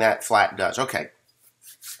laying that flat does, okay.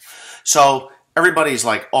 So everybody's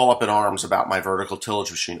like all up in arms about my vertical tillage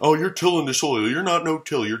machine. Oh, you're tilling the soil. You're not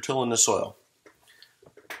no-till. You're tilling the soil.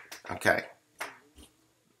 Okay.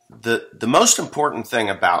 The most important thing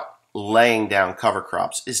about laying down cover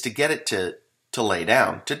crops is to get it to lay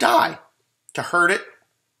down, to die, to hurt it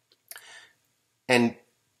and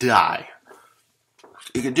die.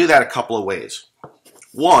 You can do that a couple of ways.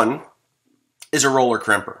 One is a roller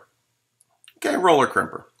crimper. Okay, roller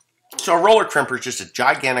crimper. So a roller crimper is just a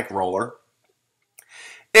gigantic roller.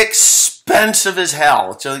 Expensive as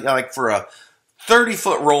hell. So like for a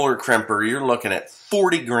 30-foot roller crimper, you're looking at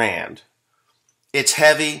 40 grand. It's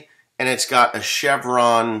heavy and it's got a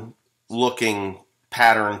chevron looking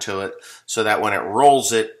pattern to it so that when it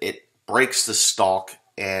rolls it, it breaks the stalk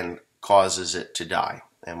and causes it to die.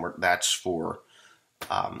 And that's for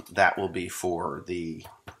that will be for the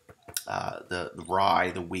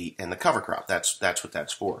rye, the wheat, and the cover crop. That's what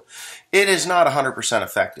that's for. It is not 100%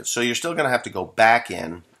 effective, so you're still going to have to go back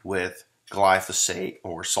in with glyphosate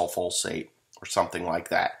or sulfoxate or something like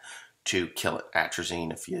that to kill it.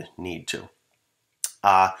 Atrazine if you need to.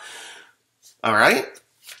 All right,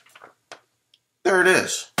 there it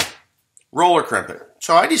is. Roller crimper.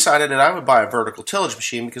 So I decided that I would buy a vertical tillage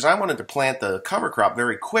machine because I wanted to plant the cover crop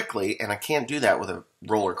very quickly, and I can't do that with a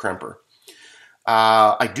roller crimper.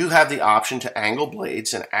 I do have the option to angle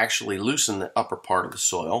blades and actually loosen the upper part of the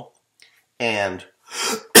soil and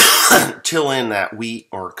till in that wheat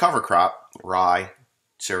or cover crop, rye,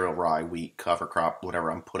 cereal rye, wheat, cover crop,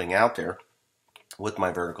 whatever I'm putting out there with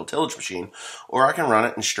my vertical tillage machine. Or I can run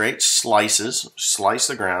it in straight slices, slice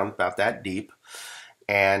the ground about that deep,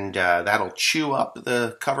 and that'll chew up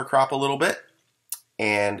the cover crop a little bit,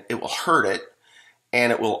 and it will hurt it.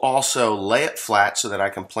 And it will also lay it flat so that I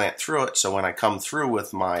can plant through it. So when I come through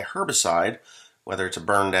with my herbicide, whether it's a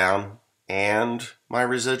burn down, and my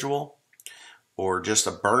residual, or just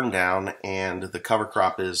a burn down and the cover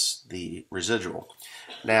crop is the residual.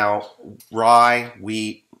 Now, rye,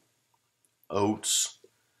 wheat, oats,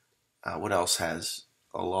 what else has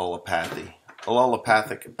allelopathy?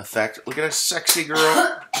 Allelopathic effect. Look at that sexy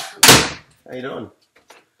girl. How you doing?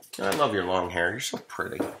 I love your long hair. You're so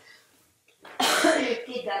pretty. Your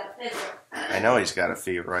kid got a fever. I know he's got a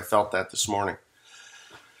fever. I felt that this morning.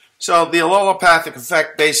 So the allelopathic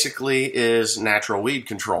effect basically is natural weed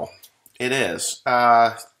control. It is.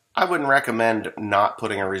 I wouldn't recommend not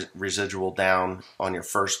putting a residual down on your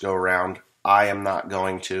first go around. I am not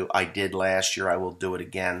going to. I did last year. I will do it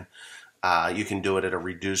again. You can do it at a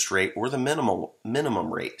reduced rate or the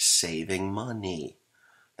minimum rate, saving money.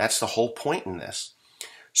 That's the whole point in this.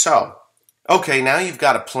 So, okay, now you've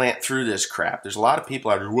got to plant through this crap. There's a lot of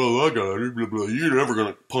people out there, well, I got it, blah, blah. You're never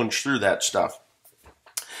going to punch through that stuff.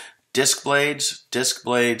 Disc blades, disc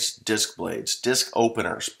blades, disc blades, disc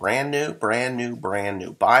openers, brand new, brand new, brand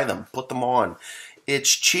new. Buy them, put them on. It's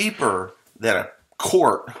cheaper than a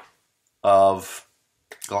quart of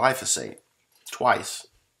glyphosate, twice,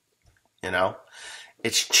 you know.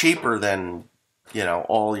 It's cheaper than, you know,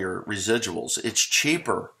 all your residuals. It's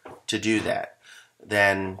cheaper to do that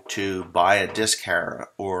than to buy a disc harrow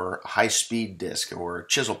or high-speed disc or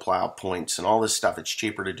chisel plow points and all this stuff. It's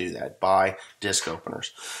cheaper to do that. Buy disc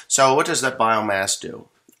openers. So what does that biomass do?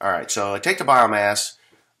 All right, so I take the biomass.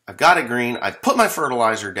 I've got it green. I've put my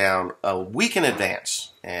fertilizer down a week in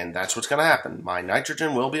advance, and that's what's going to happen. My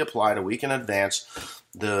nitrogen will be applied a week in advance.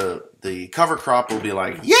 The cover crop will be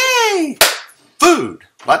like, yay, food,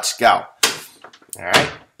 let's go. All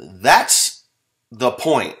right, that's the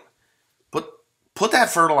point. Put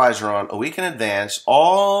that fertilizer on a week in advance.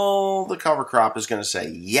 All the cover crop is going to say,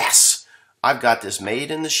 yes, I've got this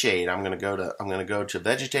made in the shade. I'm going to go to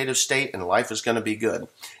vegetative state and life is going to be good.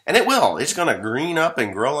 And it will. It's going to green up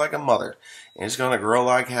and grow like a mother. And it's going to grow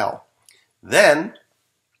like hell. Then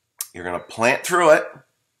you're going to plant through it.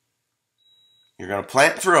 You're going to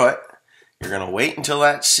plant through it. You're going to wait until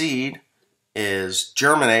that seed is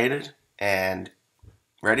germinated and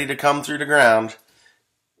ready to come through the ground.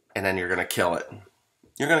 And then you're going to kill it.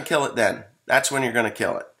 You're going to kill it then. That's when you're going to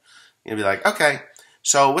kill it. You'll be like, okay.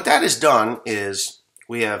 So what that has done is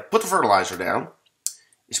we have put the fertilizer down.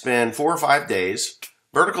 It's been 4 or 5 days.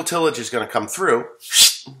 Vertical tillage is going to come through,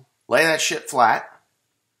 lay that shit flat,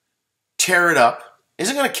 tear it up.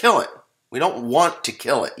 Isn't going to kill it. We don't want to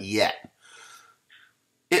kill it yet.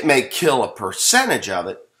 It may kill a percentage of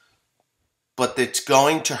it, but it's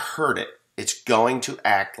going to hurt it. It's going to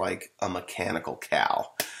act like a mechanical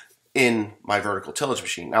cow in my vertical tillage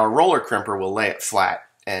machine. Now, a roller crimper will lay it flat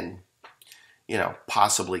and, you know,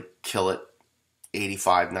 possibly kill it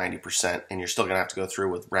 85, 90%, and you're still going to have to go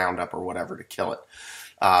through with Roundup or whatever to kill it.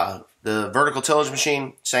 The vertical tillage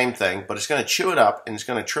machine, same thing, but it's going to chew it up and it's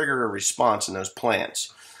going to trigger a response in those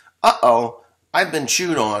plants. Uh-oh, I've been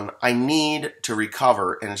chewed on. I need to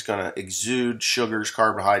recover, and it's going to exude sugars,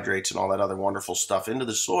 carbohydrates, and all that other wonderful stuff into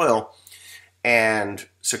the soil and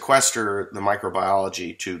sequester the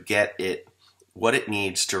microbiology to get it what it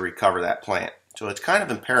needs to recover that plant. So it's kind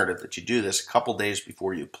of imperative that you do this a couple days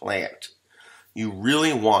before you plant. You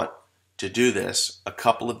really want to do this a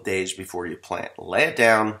couple of days before you plant. Lay it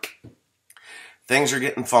down. Things are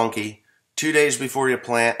getting funky. 2 days before you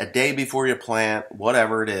plant, a day before you plant,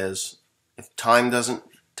 whatever it is. If time doesn't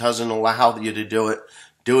allow you to do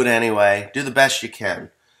it anyway. Do the best you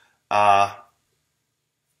can.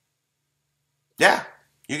 Yeah,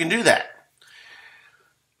 you can do that.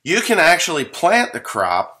 You can actually plant the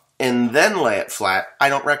crop and then lay it flat. I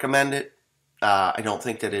don't recommend it. I don't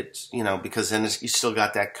think that it's, you know, because then you still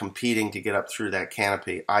got that competing to get up through that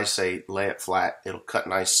canopy. I say lay it flat. It'll cut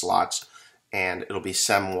nice slots and it'll be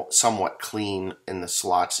somewhat clean in the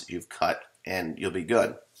slots that you've cut and you'll be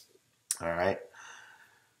good. All right.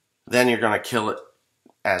 Then you're going to kill it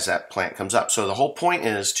as that plant comes up. So the whole point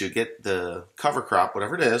is to get the cover crop,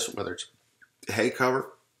 whatever it is, whether it's hay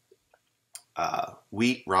cover,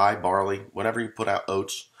 wheat, rye, barley, whatever you put out,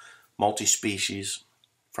 oats, multi-species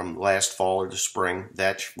from last fall or the spring,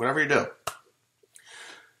 vetch, whatever you do.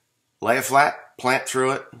 Lay it flat, plant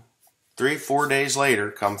through it. 3-4 days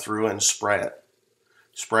later, come through and spray it.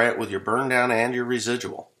 Spray it with your burn down and your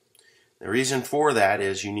residual. The reason for that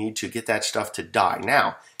is you need to get that stuff to die.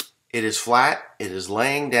 Now, it is flat, it is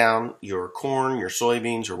laying down, your corn, your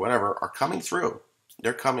soybeans, or whatever are coming through.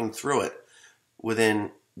 They're coming through it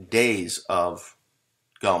within days of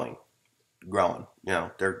growing. You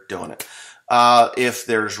know, they're doing it. If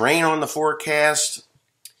there's rain on the forecast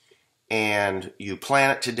and you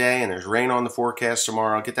plant it today and there's rain on the forecast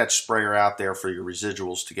tomorrow, get that sprayer out there for your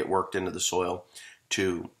residuals to get worked into the soil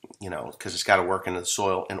to, because it's got to work into the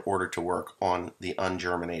soil in order to work on the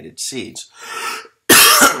ungerminated seeds.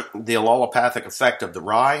 The allelopathic effect of the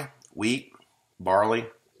rye, wheat, barley,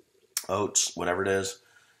 oats, whatever it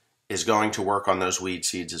is going to work on those weed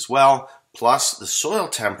seeds as well. Plus the soil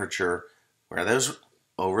temperature, where those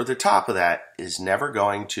over the top of that, is never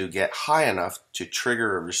going to get high enough to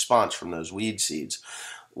trigger a response from those weed seeds.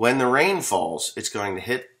 When the rain falls, it's going to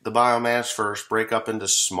hit the biomass first, break up into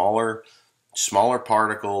smaller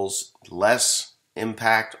particles, less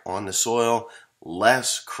impact on the soil,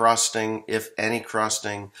 less crusting, if any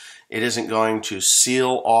crusting. It isn't going to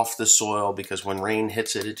seal off the soil, because when rain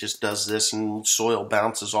hits it, it just does this and soil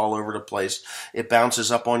bounces all over the place. It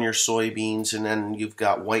bounces up on your soybeans, and then you've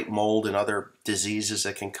got white mold and other diseases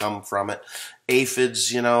that can come from it.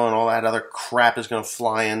 Aphids, and all that other crap is going to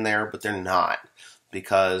fly in there, but they're not,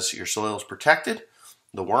 because your soil is protected.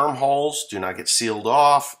 The wormholes do not get sealed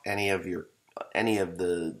off. Any of the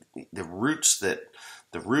roots that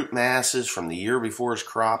the root masses from the year before's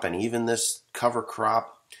crop and even this cover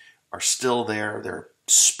crop are still there. They're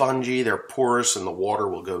spongy, they're porous, and the water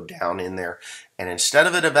will go down in there. And instead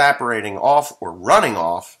of it evaporating off or running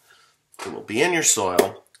off, it will be in your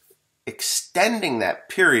soil, extending that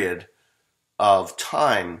period of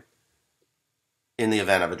time in the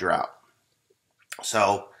event of a drought.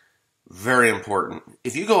 So, very important.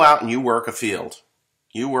 If you go out and you work a field,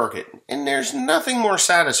 you work it, and there's nothing more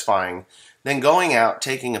satisfying than going out,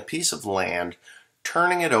 taking a piece of land,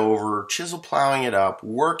 turning it over, chisel plowing it up,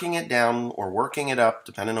 working it down or working it up,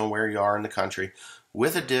 depending on where you are in the country,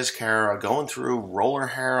 with a disc harrow, going through roller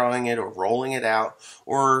harrowing it or rolling it out,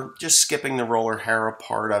 or just skipping the roller harrow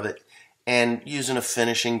part of it and using a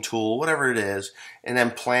finishing tool, whatever it is, and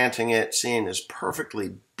then planting it, seeing this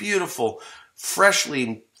perfectly beautiful,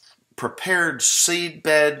 freshly prepared seed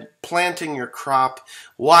bed, planting your crop,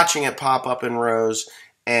 watching it pop up in rows,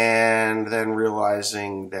 and then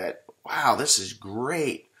realizing that, wow, this is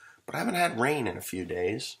great, but I haven't had rain in a few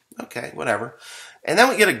days. Okay, whatever. And then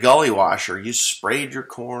we get a gully washer. You sprayed your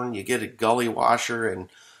corn, you get a gully washer, and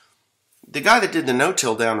the guy that did the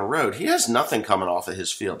no-till down the road, he has nothing coming off of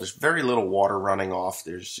his field. There's very little water running off.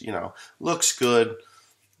 There's, looks good.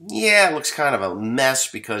 Yeah, it looks kind of a mess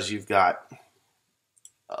because you've got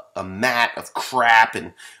a mat of crap,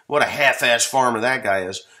 and what a half-ass farmer that guy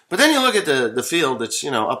is. But then you look at the field that's,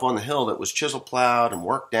 up on the hill that was chisel plowed and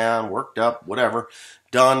worked down, worked up, whatever,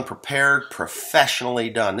 done, prepared, professionally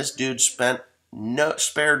done. This dude spared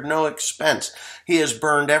no expense. He has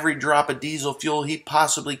burned every drop of diesel fuel he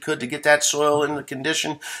possibly could to get that soil in the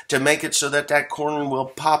condition to make it so that that corn will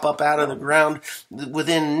pop up out of the ground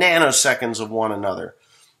within nanoseconds of one another.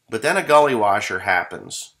 But then a gully washer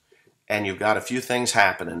happens, and you've got a few things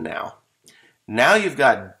happening now. Now you've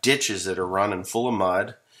got ditches that are running full of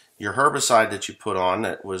mud. Your herbicide that you put on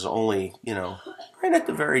that was only, right at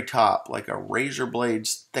the very top, like a razor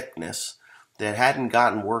blade's thickness, that hadn't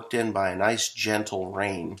gotten worked in by a nice gentle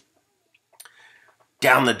rain,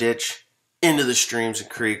 down the ditch, into the streams and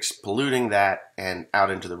creeks, polluting that, and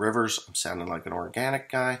out into the rivers. I'm sounding like an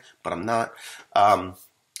organic guy, but I'm not.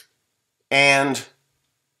 And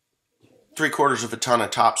 3/4 of a ton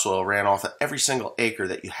of topsoil ran off of every single acre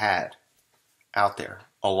that you had out there,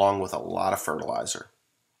 along with a lot of fertilizer.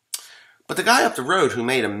 But the guy up the road who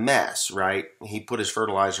made a mess, right? He put his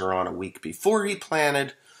fertilizer on a week before he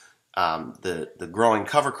planted. The growing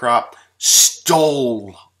cover crop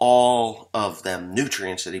stole all of them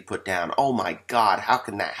nutrients that he put down. Oh my God, how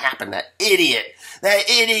can that happen? That idiot,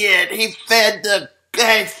 he fed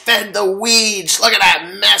the weeds. Look at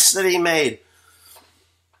that mess that he made.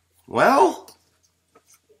 Well,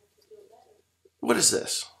 what is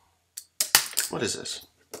this? What is this?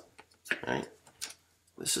 Right?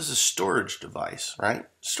 This is a storage device, right?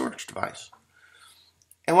 Storage device.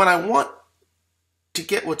 And when I want to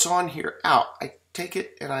get what's on here out, I take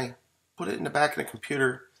it and I put it in the back of the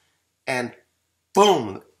computer, and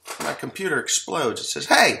boom, my computer explodes. It says,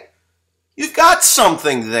 hey, you've got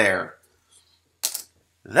something there.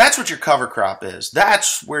 That's what your cover crop is.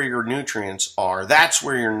 That's where your nutrients are. That's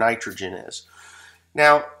where your nitrogen is.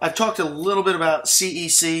 Now, I've talked a little bit about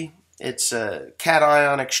CEC. It's a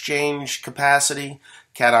cation exchange capacity.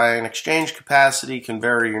 Cation exchange capacity can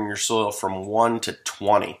vary in your soil from 1 to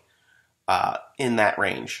 20 in that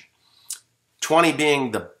range. 20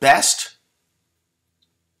 being the best,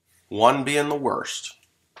 1 being the worst.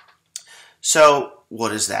 So what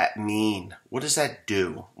does that mean? What does that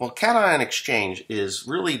do? Well, cation exchange is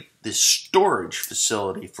really the storage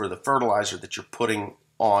facility for the fertilizer that you're putting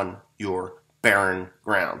on your barren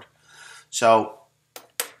ground. So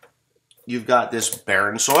you've got this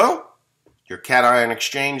barren soil. Your cation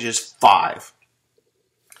exchange is 5.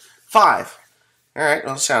 5. All right,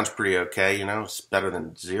 well, sounds pretty okay. You know, it's better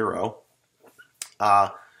than 0.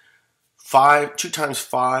 5, 2 times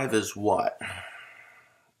 5 is what?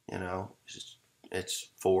 You know, it's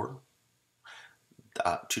 4.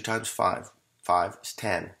 2 times 5. 5 is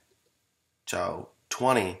 10. So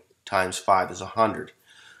 20 times 5 is 100.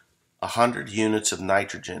 100 units of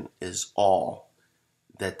nitrogen is all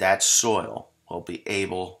that soil will be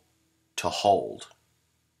able to hold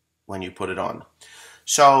when you put it on.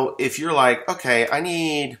 So if you're like, okay,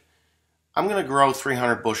 I'm going to grow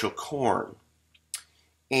 300 bushel corn,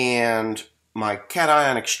 and my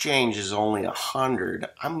cation exchange is only 100.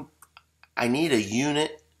 I need a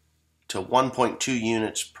unit to 1.2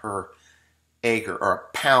 units per acre, or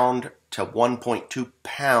a pound to 1.2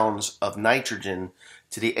 pounds of nitrogen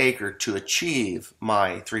to the acre to achieve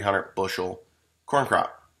my 300 bushel corn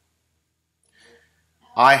crop.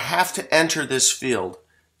 I have to enter this field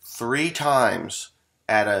 3 times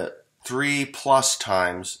at a 3+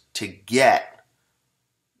 times to get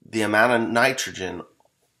the amount of nitrogen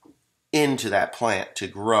into that plant to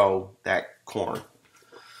grow that corn.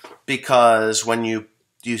 Because when you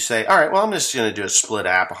say, all right, well, I'm just going to do a split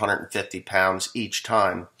app, 150 pounds each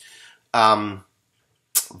time.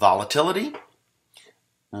 Volatility,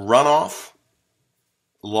 runoff,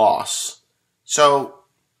 loss. So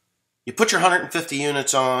you put your 150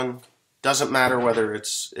 units on. Doesn't matter whether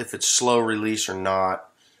if it's slow release or not.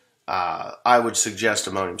 I would suggest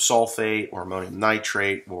ammonium sulfate or ammonium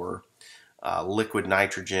nitrate or liquid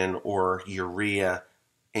nitrogen or urea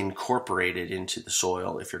incorporated into the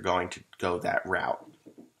soil if you're going to go that route.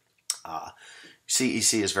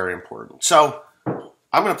 CEC is very important. So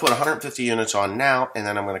I'm going to put 150 units on now, and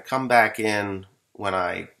then I'm going to come back in when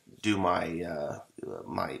I do my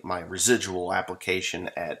my residual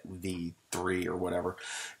application at V3 or whatever,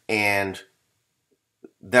 and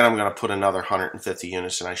then I'm going to put another 150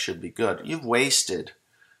 units, and I should be good.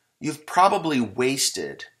 You've probably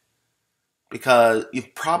wasted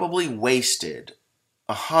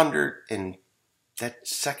 100 in that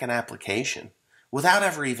second application without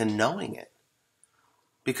ever even knowing it.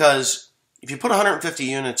 Because if you put 150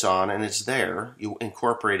 units on and it's there, you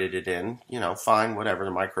incorporated it in, you know, fine, whatever.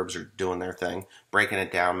 The microbes are doing their thing, breaking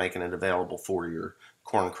it down, making it available for your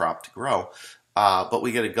corn crop to grow. But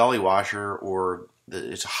we get a gully washer, or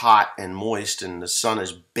it's hot and moist and the sun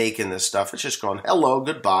is baking this stuff. It's just gone, hello,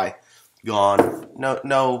 goodbye, gone.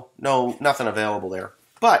 No, nothing available there.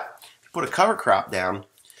 But if you put a cover crop down,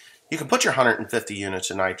 you can put your 150 units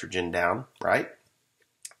of nitrogen down, right?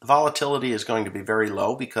 Volatility is going to be very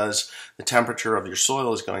low because the temperature of your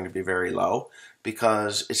soil is going to be very low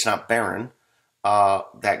because it's not barren.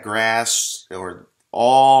 That grass or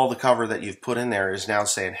all the cover that you've put in there is now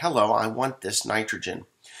saying, hello, I want this nitrogen.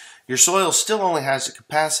 Your soil still only has the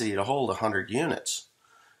capacity to hold 100 units.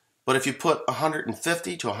 But if you put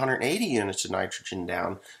 150 to 180 units of nitrogen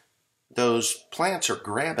down, those plants are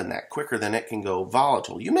grabbing that quicker than it can go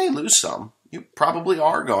volatile. You may lose some. You probably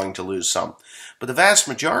are going to lose some. But the vast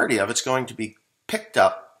majority of it's going to be picked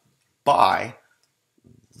up by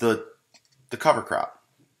the cover crop.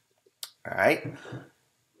 All right?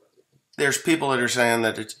 There's people that are saying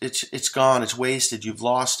that it's gone, it's wasted, you've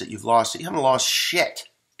lost it. You haven't lost shit.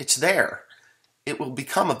 It's there. It will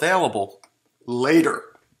become available later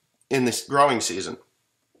in this growing season.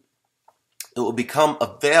 It will become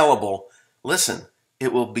available, listen,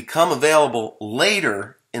 it will become available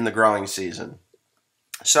later in the growing season.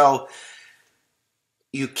 So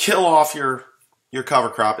you kill off your cover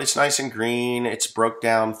crop. It's nice and green. It's broke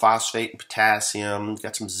down phosphate and potassium.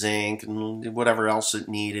 Got some zinc and whatever else it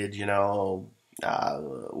needed, you know,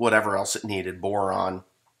 whatever else it needed, boron,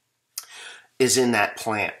 is in that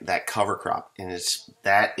plant, that cover crop. And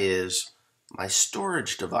that is my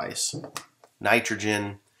storage device.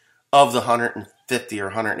 Nitrogen, of the 150 or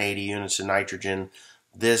 180 units of nitrogen,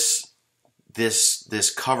 this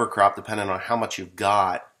cover crop, depending on how much you've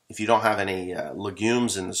got, if you don't have any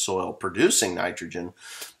legumes in the soil producing nitrogen,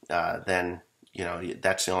 then you know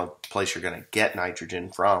that's the only place you're going to get nitrogen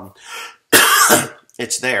from.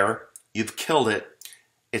 It's there. You've killed it.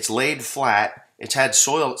 It's laid flat. It's had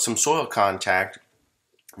some soil contact.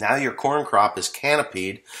 Now your corn crop is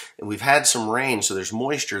canopied, and we've had some rain, so there's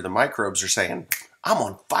moisture. The microbes are saying, I'm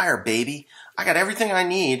on fire, baby. I got everything I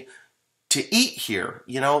need to eat here.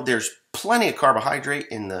 You know, there's plenty of carbohydrate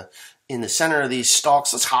in the center of these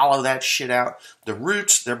stalks. Let's hollow that shit out. The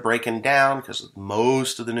roots, they're breaking down because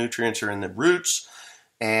most of the nutrients are in the roots,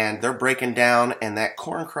 and they're breaking down, and that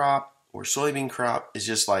corn crop or soybean crop is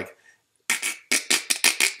just like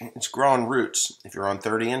it's growing roots. If you're on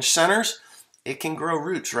 30-inch centers, it can grow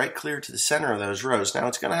roots right clear to the center of those rows. Now,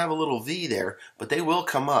 it's going to have a little V there, but they will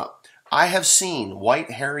come up. I have seen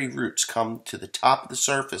white hairy roots come to the top of the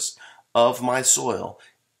surface of my soil,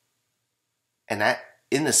 and that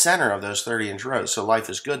in the center of those 30-inch rows. So life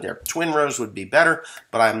is good there. Twin rows would be better,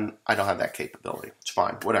 but I don't have that capability. It's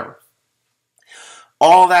fine, whatever.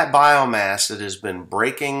 All that biomass that has been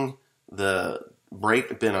breaking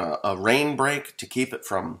been a rain break to keep it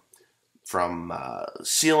from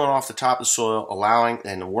sealing off the top of the soil, allowing,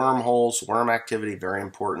 and the wormholes, worm activity, very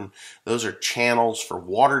important. Those are channels for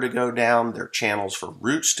water to go down. They're channels for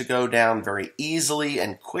roots to go down very easily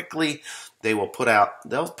and quickly. They'll put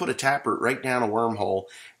a taproot right down a wormhole.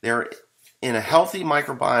 They're in a healthy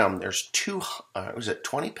microbiome. There's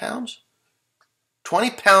 20 pounds? 20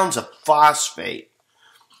 pounds of phosphate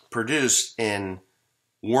produced in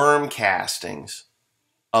worm castings,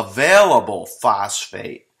 available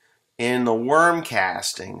phosphate in the worm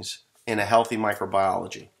castings in a healthy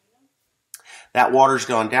microbiology. That water's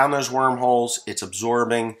gone down those wormholes, it's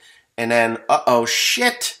absorbing, and then, uh-oh,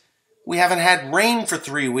 shit, we haven't had rain for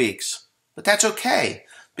 3 weeks. But that's okay,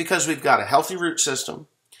 because we've got a healthy root system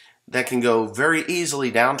that can go very easily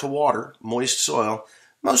down to water, moist soil.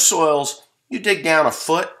 Most soils, you dig down a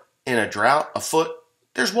foot in a drought, a foot,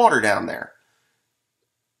 there's water down there.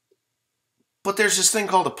 But there's this thing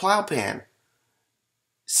called a plow pan,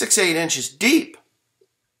 6 to 8 inches deep.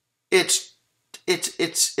 It's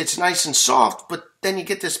nice and soft, but then you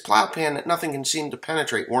get this plow pan that nothing can seem to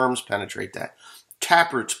penetrate. Worms penetrate that.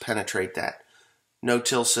 Taproots penetrate that.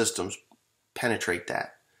 No-till systems penetrate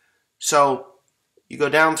that. So you go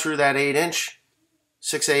down through that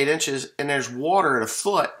 6 to 8 inches, and there's water at a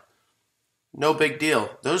foot. No big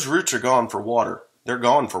deal. Those roots are going for water. They're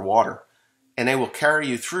going for water, and they will carry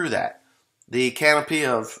you through that. The canopy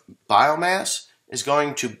of biomass is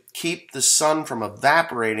going to keep the sun from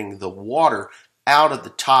evaporating the water out of the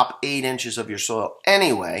top 8 inches of your soil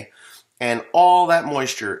anyway, and all that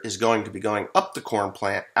moisture is going to be going up the corn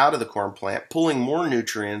plant, out of the corn plant, pulling more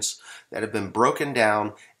nutrients that have been broken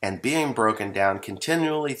down and being broken down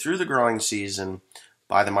continually through the growing season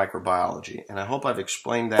by the microbiology. And I hope I've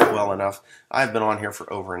explained that well enough. I've been on here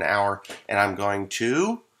for over an hour, and I'm going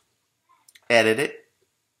to edit it.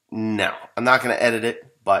 No, I'm not going to edit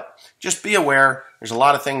it, but just be aware there's a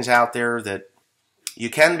lot of things out there that you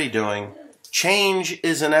can be doing. Change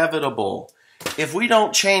is inevitable. If we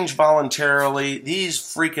don't change voluntarily, these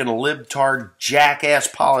freaking libtard jackass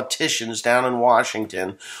politicians down in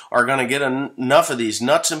Washington are going to get enough of these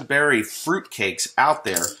nuts and berry fruitcakes out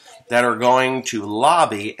there that are going to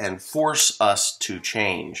lobby and force us to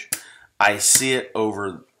change. I see it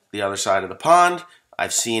over the other side of the pond.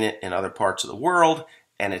 I've seen it in other parts of the world.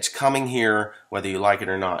 And it's coming here, whether you like it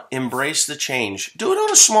or not. Embrace the change. Do it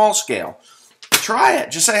on a small scale. Try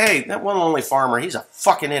it. Just say, hey, that one lonely farmer, he's a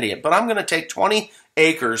fucking idiot. But I'm going to take 20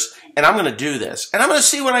 acres, and I'm going to do this. And I'm going to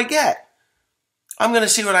see what I get. I'm going to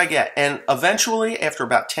see what I get. And eventually, after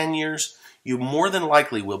about 10 years, you more than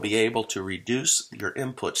likely will be able to reduce your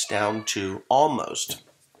inputs down to almost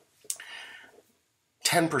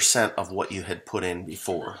 10% of what you had put in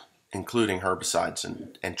before, including herbicides,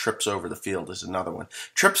 and trips over the field is another one.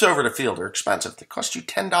 Trips over the field are expensive. They cost you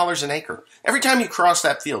 $10 an acre. Every time you cross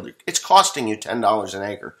that field, it's costing you $10 an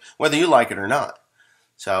acre, whether you like it or not.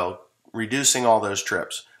 So reducing all those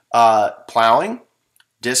trips. Plowing,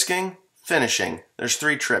 disking, finishing. There's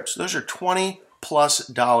 3 trips. Those are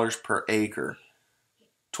 $20+ per acre.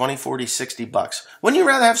 20, 40, 60 bucks. Wouldn't you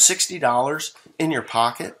rather have $60 in your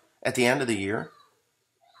pocket at the end of the year?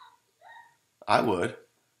 I would.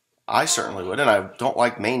 I certainly would, and I don't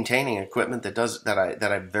like maintaining equipment that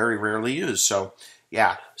I very rarely use. So,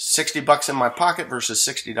 yeah, 60 bucks in my pocket versus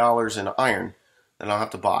 $60 in iron that I'll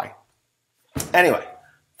have to buy. Anyway,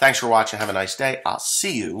 thanks for watching. Have a nice day. I'll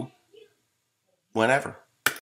see you whenever.